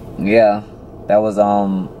 yeah, that was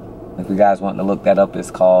if you guys want to look that up, it's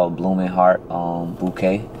called Blooming Heart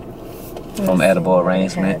Bouquet from Edible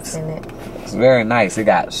Arrangements. It's very nice. It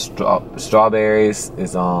got strawberries.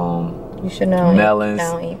 It's you should know melons. I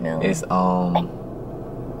don't eat melons. It's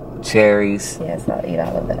cherries. Yes, I'll eat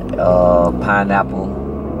all of that. Pineapple.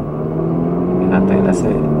 And I think that's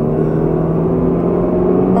it.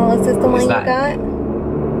 Oh, is this the one you got?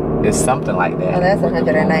 It's something like that. Oh, that's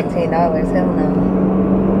 $119. Hell no.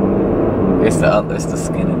 It's the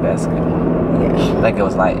skinny basket one. Yeah. I think it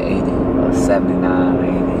was like 80 or 79,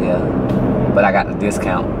 80, yeah. But I got the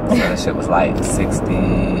discount, so that shit was like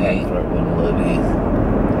 68 for one of these.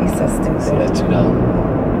 He's so stupid. So that you know.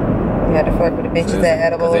 You had to fuck with the bitches at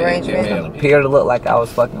Edible Arrangements. It appeared to look like I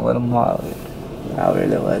was fucking with them hard. I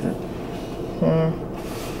really wasn't.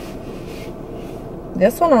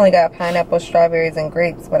 This one only got pineapple, strawberries, and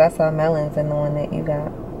grapes, but I saw melons in the one that you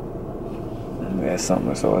got. Yeah,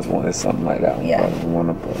 something. So it's something like that. Yeah.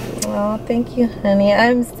 Oh, thank you, honey.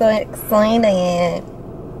 I'm so excited.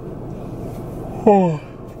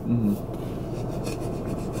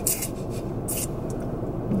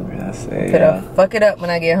 I say, Better fuck it up when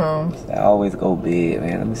I get home. I always go big,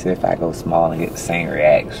 man. Let me see if I go small and get the same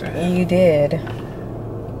reaction. You did.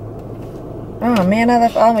 Oh man, I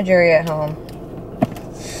left all my jewelry at home.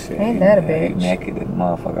 Shit, Ain't that a bitch? Naked as a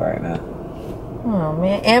motherfucker right now. Oh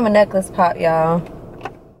man, and my necklace pop, y'all.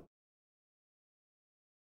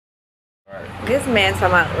 This man talking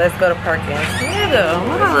about let's go to Perkins. Nigga,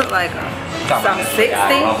 what I look like? Some 60?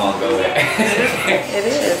 It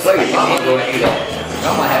is. Look at mama go and eat up.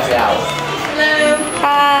 Mama has the hour. Hello.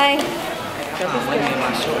 Hi.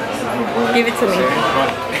 Give it to me.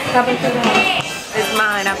 How about that? It's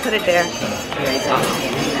mine. I put it there.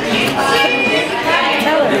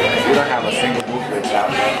 Tell her. We don't have a single booth bridge out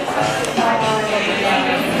there.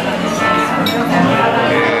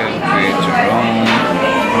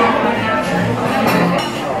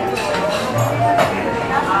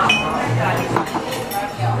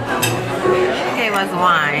 Gave us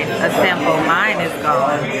wine, a sample. Mine is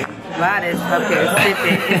gone. God is up here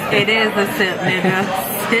sipping. It is a sip, nigga.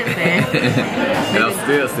 Sipping. I'm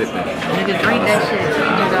still sipping. Nigga, drink that shit.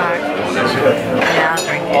 Yeah, I'll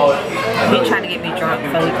drink it. He trying to get me drunk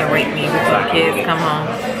so he can rape me before the kids come home.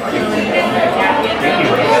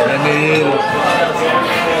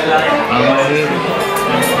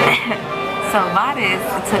 So Lotus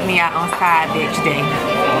took me out on side bitch day.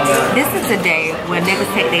 This is the day when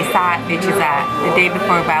niggas take their side bitches out the day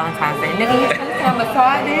before Valentine's Day. Nigga, you trying to say I'm a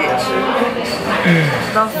side bitch?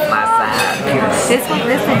 Those are my side bitch. This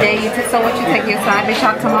is the day you took. So what, you take your side bitch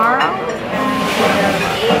out tomorrow?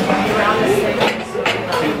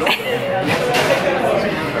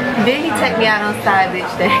 Then he take me out on side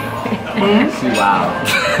bitch day. Wow.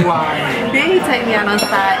 Then he take me out on the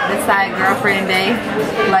side girlfriend day.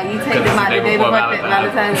 Like you take them out the day before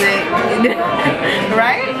Valentine's Day.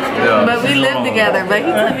 Right? Yeah, but we lived together. But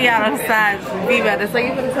he took me out on the side female. So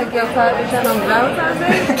you gonna take your side bitch out on Valentine's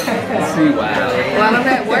Day? Wow. While I'm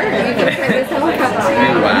at work, you gonna take this home couple to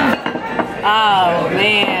you? Wow. Oh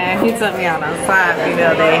man, he took me out on side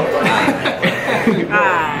female day.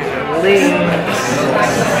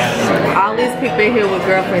 All these people in here with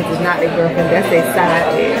girlfriends is not their girlfriend, that's their side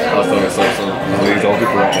bitch. Oh, so these old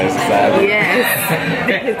people right there, that's the side bitch? Yes.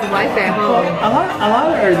 It's like that home. A lot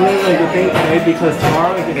of are doing like a thing today because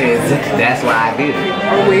tomorrow that's why I did it.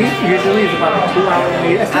 Oh wait, usually it's about a 2-hour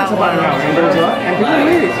wait. That's about an hour. And people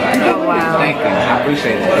wait it. Oh wow. Thank you. I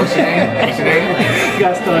appreciate it. What's your name?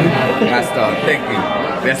 Gaston. Gaston, thank you.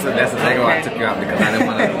 That's the thing why I took you out because I didn't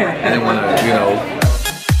wanna, you know.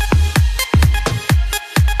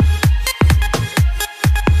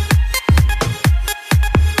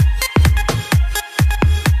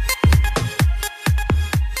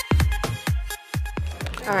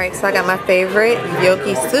 Alright, so I got my favorite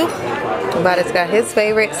gnocchi soup. Lotus got his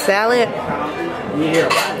favorite salad. We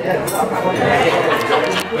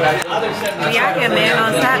out here, man,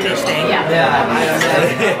 on side bitch day.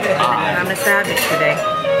 I'm a side bitch today.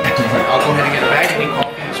 I'll go ahead and get a bag and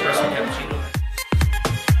coffee and espresso cappuccino.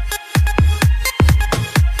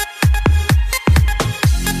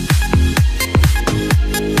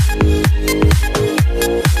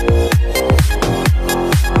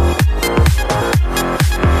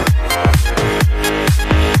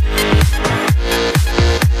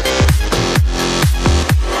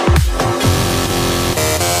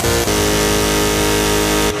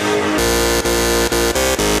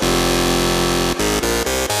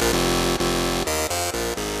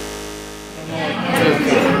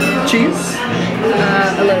 Cheese?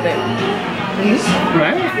 A little bit.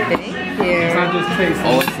 Right? Thank you. It's not just taste.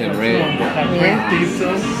 Oh, it's in red. Yeah. You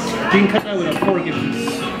can cut that with a fork if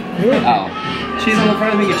it's... Oh. Cheese on the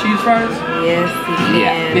front, make it cheese fries? Yes, you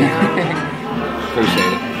can.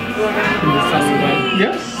 Appreciate it.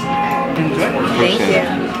 Yes. Enjoy it. Thank you.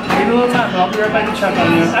 Give me a little time, I'll be right back to check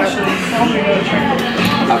on you. Actually, I'll be right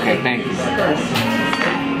back. Okay, thank you.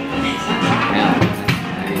 Yeah.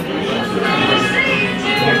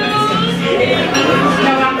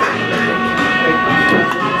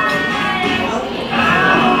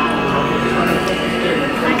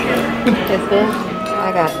 It's good.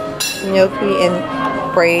 I got gnocchi and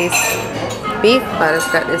braised beef. Lotus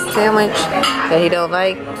got this sandwich that he don't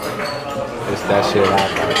like. It's that shit I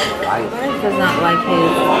like. Lotus does not like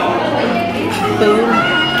his food.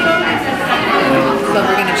 So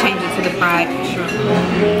we're gonna change it to the fried shrimp.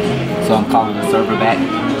 So I'm calling the server back.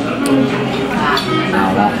 I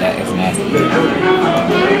don't want that, it's nasty.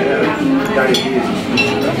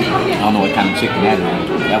 I don't know what kind of chicken that is.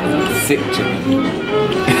 That was a sick chicken.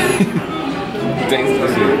 Taste the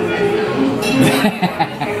shit.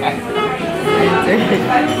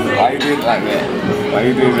 Why you do it like that? Why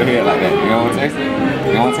you do your head like that? You don't want to taste it?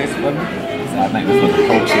 You don't want to taste it for me? I think this was a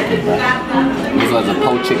poached chicken, bro. This was a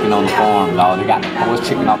poached chicken on the farm, dog. They got the poached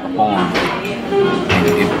chicken off the farm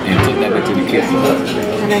and took that bitch to the kitchen.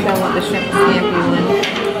 And I don't want the shrimp scampi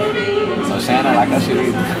one. So Shannon, like I should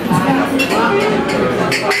eat. I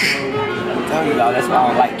tell you, dog, that's why I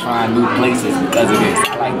don't like trying new places because of this.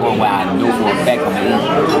 I like going where I know for a fact I'm gonna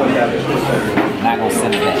eat. Not gonna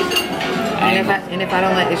send it back. And if I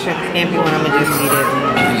don't like the shrimp scampi one, I'm gonna just eat it.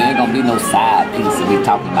 There ain't gonna be no side piece to be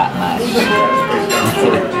talking about my shit.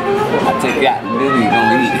 I take you out and then you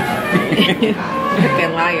gonna eat it.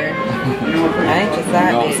 Fucking liar. I ain't your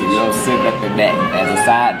side bitch. You don't sit up in that. As a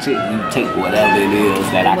side chick, you take whatever it is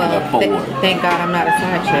that I can afford. Thank God I'm not a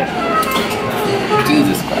side chick.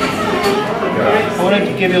 Jesus Christ. I wanted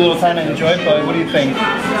to give you a little time to enjoy it, but what do you think?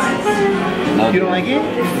 No. You don't like it?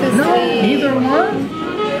 No, neither one?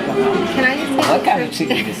 Can I just what kind of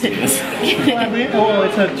chicken this is? Oh,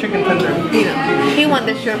 it's a chicken tender. He wants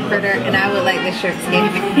the shrimp fritter, and I would like the shrimp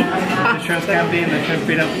scampi. The shrimp scampi and the shrimp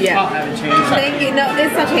fritter. Yeah. I'll have it changed. Thank you. No,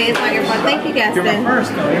 it's okay. It's not your fault. Thank you, Gaston. You're my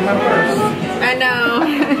first, though. You're my first. I know.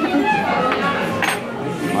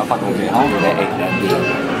 Motherfucker will get hungry that ate that bitch.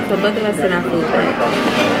 So both of us in our food bag.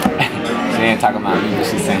 She ain't talking about me, but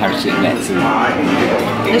she sent her shit back too.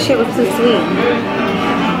 This shit was too sweet.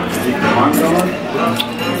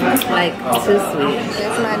 Like, too sweet.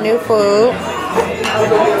 That's my new food.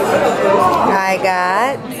 I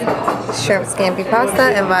got shrimp scampi pasta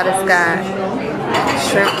and Vada's got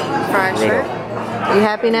shrimp, fried shrimp. You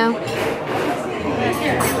happy now?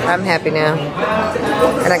 I'm happy now.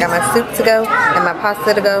 And I got my soup to go and my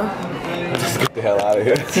pasta to go. Just get the hell out of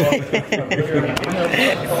here. So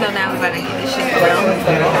now we're about to get this shit grilled.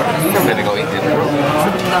 I'm gonna go eat dinner. So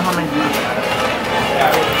we can go home and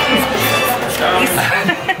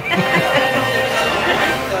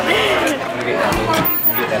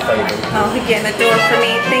oh, he getting the door for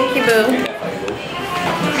me. Thank you, boo.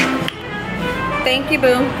 Thank you,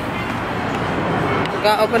 boo. You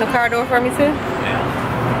gonna open the car door for me too? Yeah.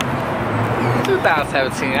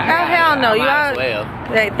 2017. Oh hell no! You all. Well.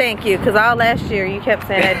 Hey, thank you, cause all last year you kept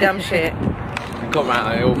saying that dumb shit. You come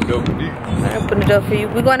around and open the door for me. I open the door for you.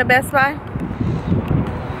 We going to Best Buy?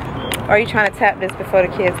 Or are you trying to tap this before the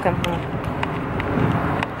kids come home?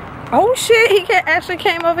 Oh shit! He actually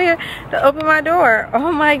came over here to open my door.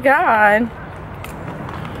 Oh my god!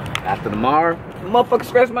 After tomorrow, motherfucker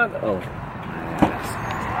scratch my. Oh.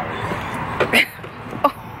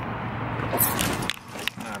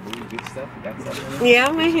 Yeah,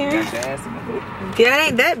 I'm in here. Yeah, it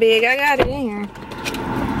ain't that big. I got it in here.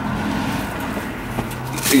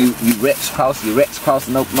 You Rex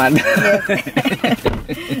crossing open my door.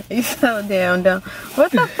 You so damn dumb.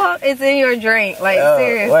 What the fuck is in your drink? Like,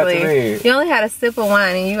 seriously. You only had a sip of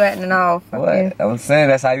wine and you acting all fucking. What? I'm saying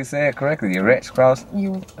that's how you say it correctly. You Rex cross?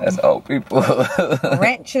 That's old people.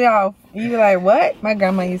 Wrench it off. You like, what? My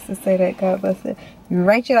grandma used to say that. God bless it. You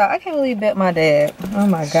wrench it off. I can't believe you bit my dad. Oh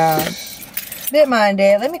my god. Bit my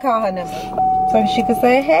dad. Let me call her number. So she could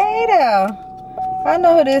say, hey there. I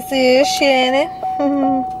know who this is, Shannon.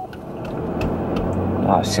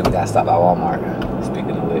 Oh shit, we gotta stop by Walmart.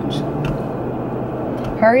 Speaking of which.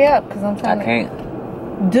 Hurry up, cause I'm trying I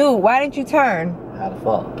can't. Dude, why didn't you turn? How the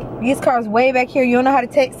fuck? These cars way back here. You don't know how to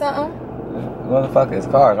take something? Motherfucker, there's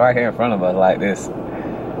cars right here in front of us like this.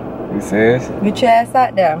 You serious? Get your ass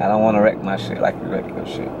out there. I don't want to wreck my shit like you wreck your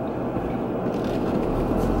shit.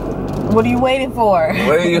 What are you waiting for?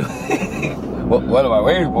 What are you? what am I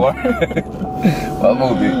waiting for? What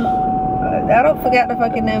movie? I don't forget the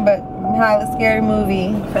fucking name, but Hollywood Scary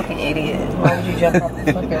Movie. Fucking idiot. Why would you jump off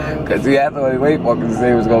the fucking roof? Cause he asked what he waiting for because he said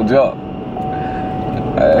he was gonna jump.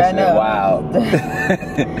 That shit wild.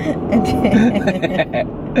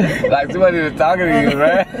 Like somebody was talking to you,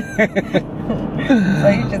 right? So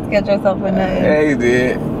you just get yourself in there. Yeah, you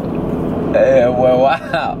did. Yeah, boy,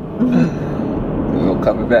 wow. We're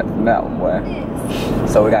coming back from that one, boy.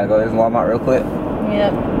 Yes. So we gotta go to this Walmart real quick.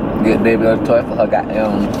 Yep. Get Baby a toy for her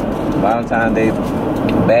goddamn Valentine's Day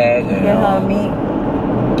bag and get her meat.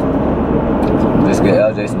 Just get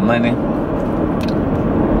LJ some money.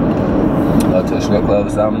 Go to a strip club or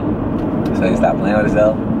something. So he stop playing with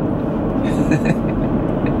himself.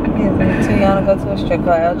 He's too young to go to a strip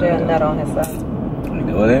club. LJ and nut on his side. You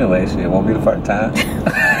do it anyway. Shit, it won't be the first time.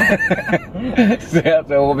 It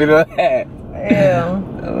won't be the last. Ew.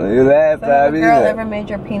 It won't be the last time Has a girl either. ever made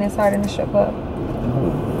your penis hard in the strip club?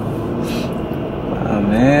 Oh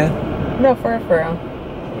man. No, for real.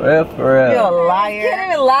 For real. You're a liar. You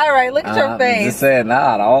can't even lie right. Look at your face. I'm just saying,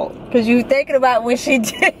 nah, I don't. Because you thinking about when she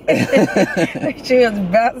did. She was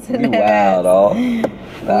bouncing You that wild, dog.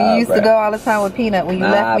 we used to go all the time with Peanut when you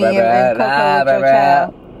left me and Coco with your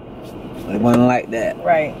child. It wasn't like that.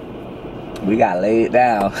 Right. We got laid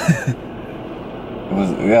down. It was,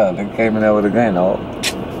 yeah, they came in there with a gun, dog.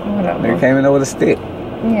 They came in there with a stick.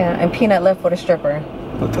 Yeah, and Peanut left for the stripper.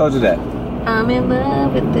 Who told you that? I'm in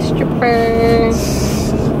love with the stripper.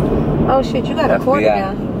 Oh shit, you got a quarter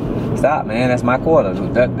now. Stop, man. That's my quarter.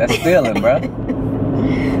 That's stealing, bro.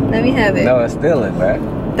 Let me have it. No, it's stealing, bro.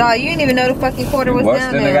 Dog, you didn't even know the fucking quarter was Worse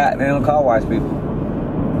down than there. the goddamn car wash people.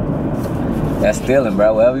 That's stealing,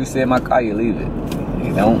 bro. Wherever you see in my car, you leave it.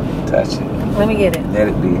 You don't touch it. Let me get it. Let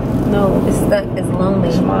it be. No, it's stuck. It's lonely.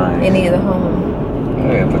 It's mine. It needs a home.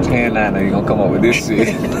 Yeah, put your hand down there. You're gonna come up with this shit.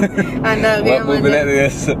 I know. What movie that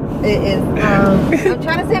is? It is. I'm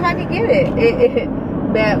trying to see if I can get it.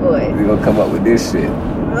 Bad Boy. You're gonna come up with this shit.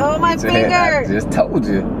 Oh, my Put your hand- finger. I just told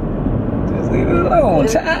you. Just leave it alone,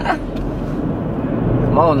 child.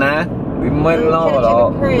 Come on now. Leave money alone,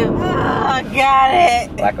 dog. Oh, I got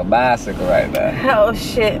it. Like a bicycle right there. Oh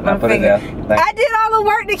shit, my Now put it finger. there. I did all the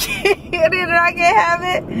work to get it. Did I can't have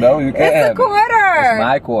it? No, you can't have It's a quarter. It's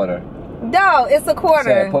my quarter. No, it's a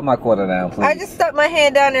quarter. Say, put my quarter down, please. I just stuck my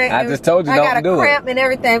hand down there. I just told you I don't got do a cramp and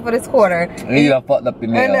everything for this quarter. And you done fucked up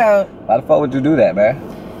your nail. I know. Why the fuck would you do that, man?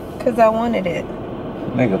 Because I wanted it.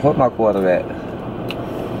 Nigga, put my quarter back.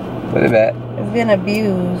 Put it back. It's been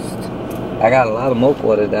abused. I got a lot of more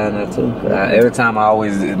quarters down there too. Every time I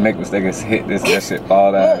always make mistakes, hit this, that shit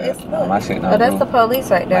fall down. Look. My shit not Oh, that's the police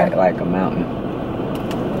right there. like a mountain.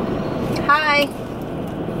 Hi.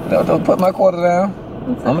 Don't put my quarter down.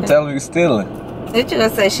 I'm gonna tell her you're stealing. Did you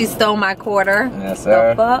just say she stole my quarter? Yes, sir.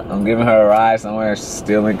 The fuck? I'm giving her a ride somewhere. She's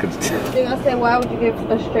stealing. You're gonna say, why would you give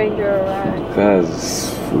a stranger a ride? Because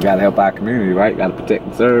we gotta help our community, right? Gotta protect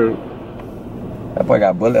and serve. That boy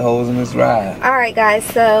got bullet holes in his ride. Alright, guys,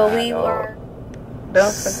 so we were.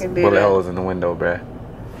 Don't fucking do bullet that. holes in the window, bruh.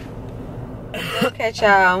 We'll catch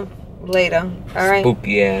y'all later. Alright?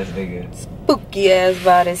 Spooky ass nigga. Spooky ass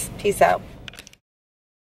bodies. Peace out.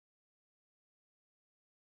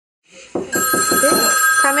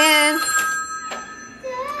 Come in.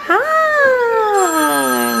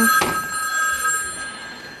 Hi.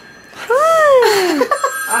 Hi.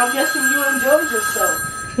 I'm guessing you enjoyed yourself.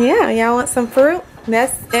 Yeah, y'all want some fruit?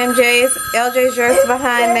 That's LJ's dress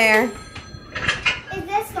behind there. Is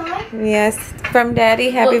this one? Yes, from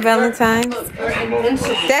Daddy. Happy Valentine's.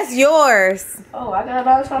 That's yours. Oh, I got a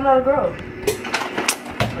Valentine's from another girl.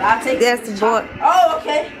 But I'll take That's the boy. Oh,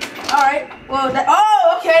 okay. Alright. Well,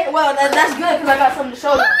 okay. Well, that's good because I got something to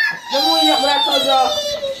show you. Remember when I told y'all,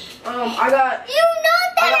 I got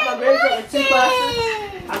my grades up in 2 classes.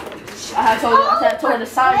 I told her to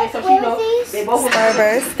sign it so she know they both were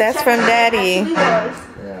Starburst. That's from Daddy.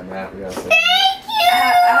 Yeah, man. Thank you.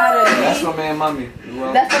 That's from man, mommy.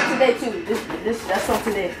 That's from today too. That's from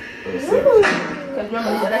today. Because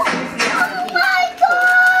remember, that's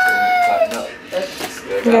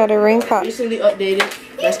You got a ring pop. recently updated.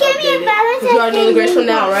 That's updated. Because you already know the grades from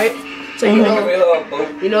now, right? So you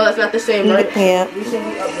know that's not the same, right? Yeah.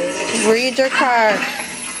 Recently updated. Read your card.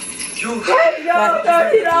 Hey, yo, $30. I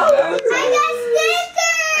got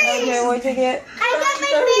stickers. Okay, what'd you get? I got my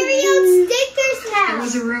very own stickers now.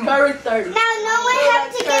 Curry 30. Now no one has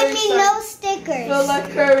to give me no stickers. Feel like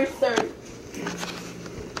Curry 30.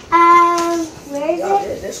 Where is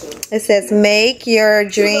it? It says, make your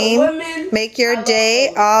dream, make your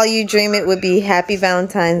day, all you dream it would be. Happy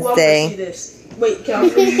Valentine's Day. Wait, can I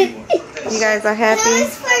see? You guys are happy? No,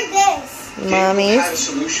 it's for this. Mommy. Oh,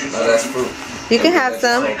 that's fruit. You can have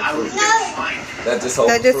some. No. That just holds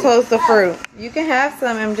That just holds the fruit. You can have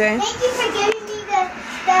some, MJ. Thank you for giving me the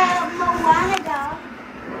Moana doll.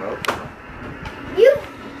 You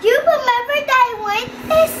remember that I want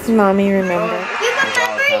this? Mommy, remember. You remember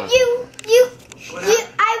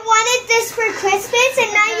I wanted this for Christmas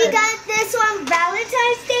and now you got this on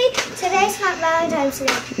Valentine's Day. Today's not Valentine's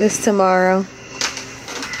Day. This tomorrow.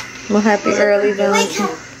 Well, happy early Wait, Valentine's.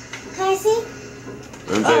 can I see?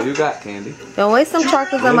 MJ, you got candy. Don't waste some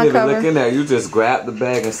chocolates on my Look cover. in there. You just grab the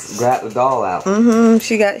bag and grab the doll out.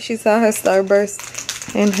 She saw her Starburst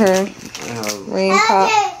and her ring pop.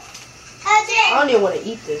 I don't even want to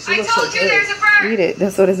eat this. It looks so good. Eat it.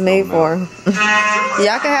 That's what it's made for.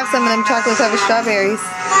 Y'all can have some of them chocolate covered strawberries.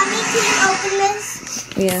 Mommy, can you open this?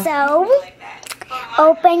 Yeah. So,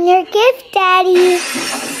 open your gift, Daddy.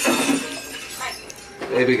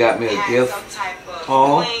 Baby got me a gift.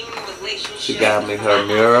 Oh, she got me her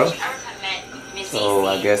mirror. So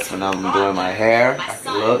I guess when I'm doing my hair, I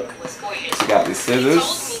can look. She got me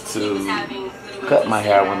scissors to cut my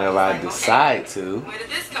hair whenever I decide to.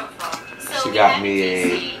 She got me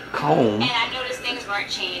a comb.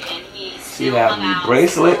 She got me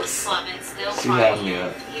bracelets. She got me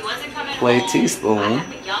a play teaspoon.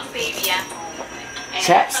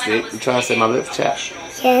 Chapstick. You trying to say my lips chap?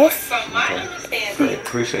 Yes. Okay. Great.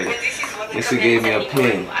 Appreciate it. And she gave me a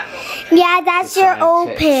pen. Yeah, that's your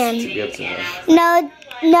old pen. To give to her.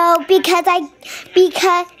 No, because that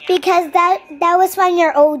was from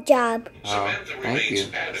your old job. Oh, thank you.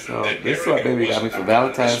 So this is what baby got me for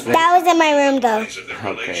Valentine's Day. That was in my room though.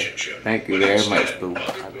 Okay. Thank you very much, boo.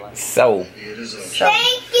 So.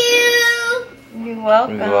 Thank you. You're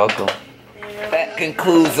welcome. You're welcome. That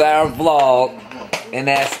concludes our vlog. And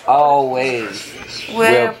as always,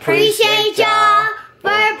 we appreciate y'all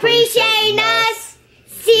for appreciating us.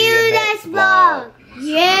 See you next vlog.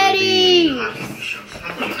 Yeti.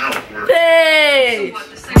 Hey.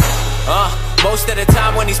 Most of the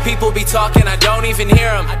time when these people be talking, I don't even hear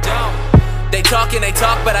them. They talk and they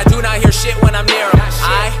talk, but I do not hear shit when I'm near them.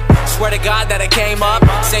 I swear to God that I came up,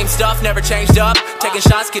 same stuff, never changed up. Taking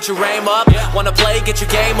shots, get your aim up. Wanna play, get your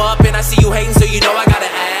game up. And I see you hating, so you know I gotta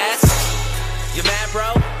ask. You mad,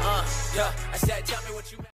 bro? Yeah. I said, tell me what you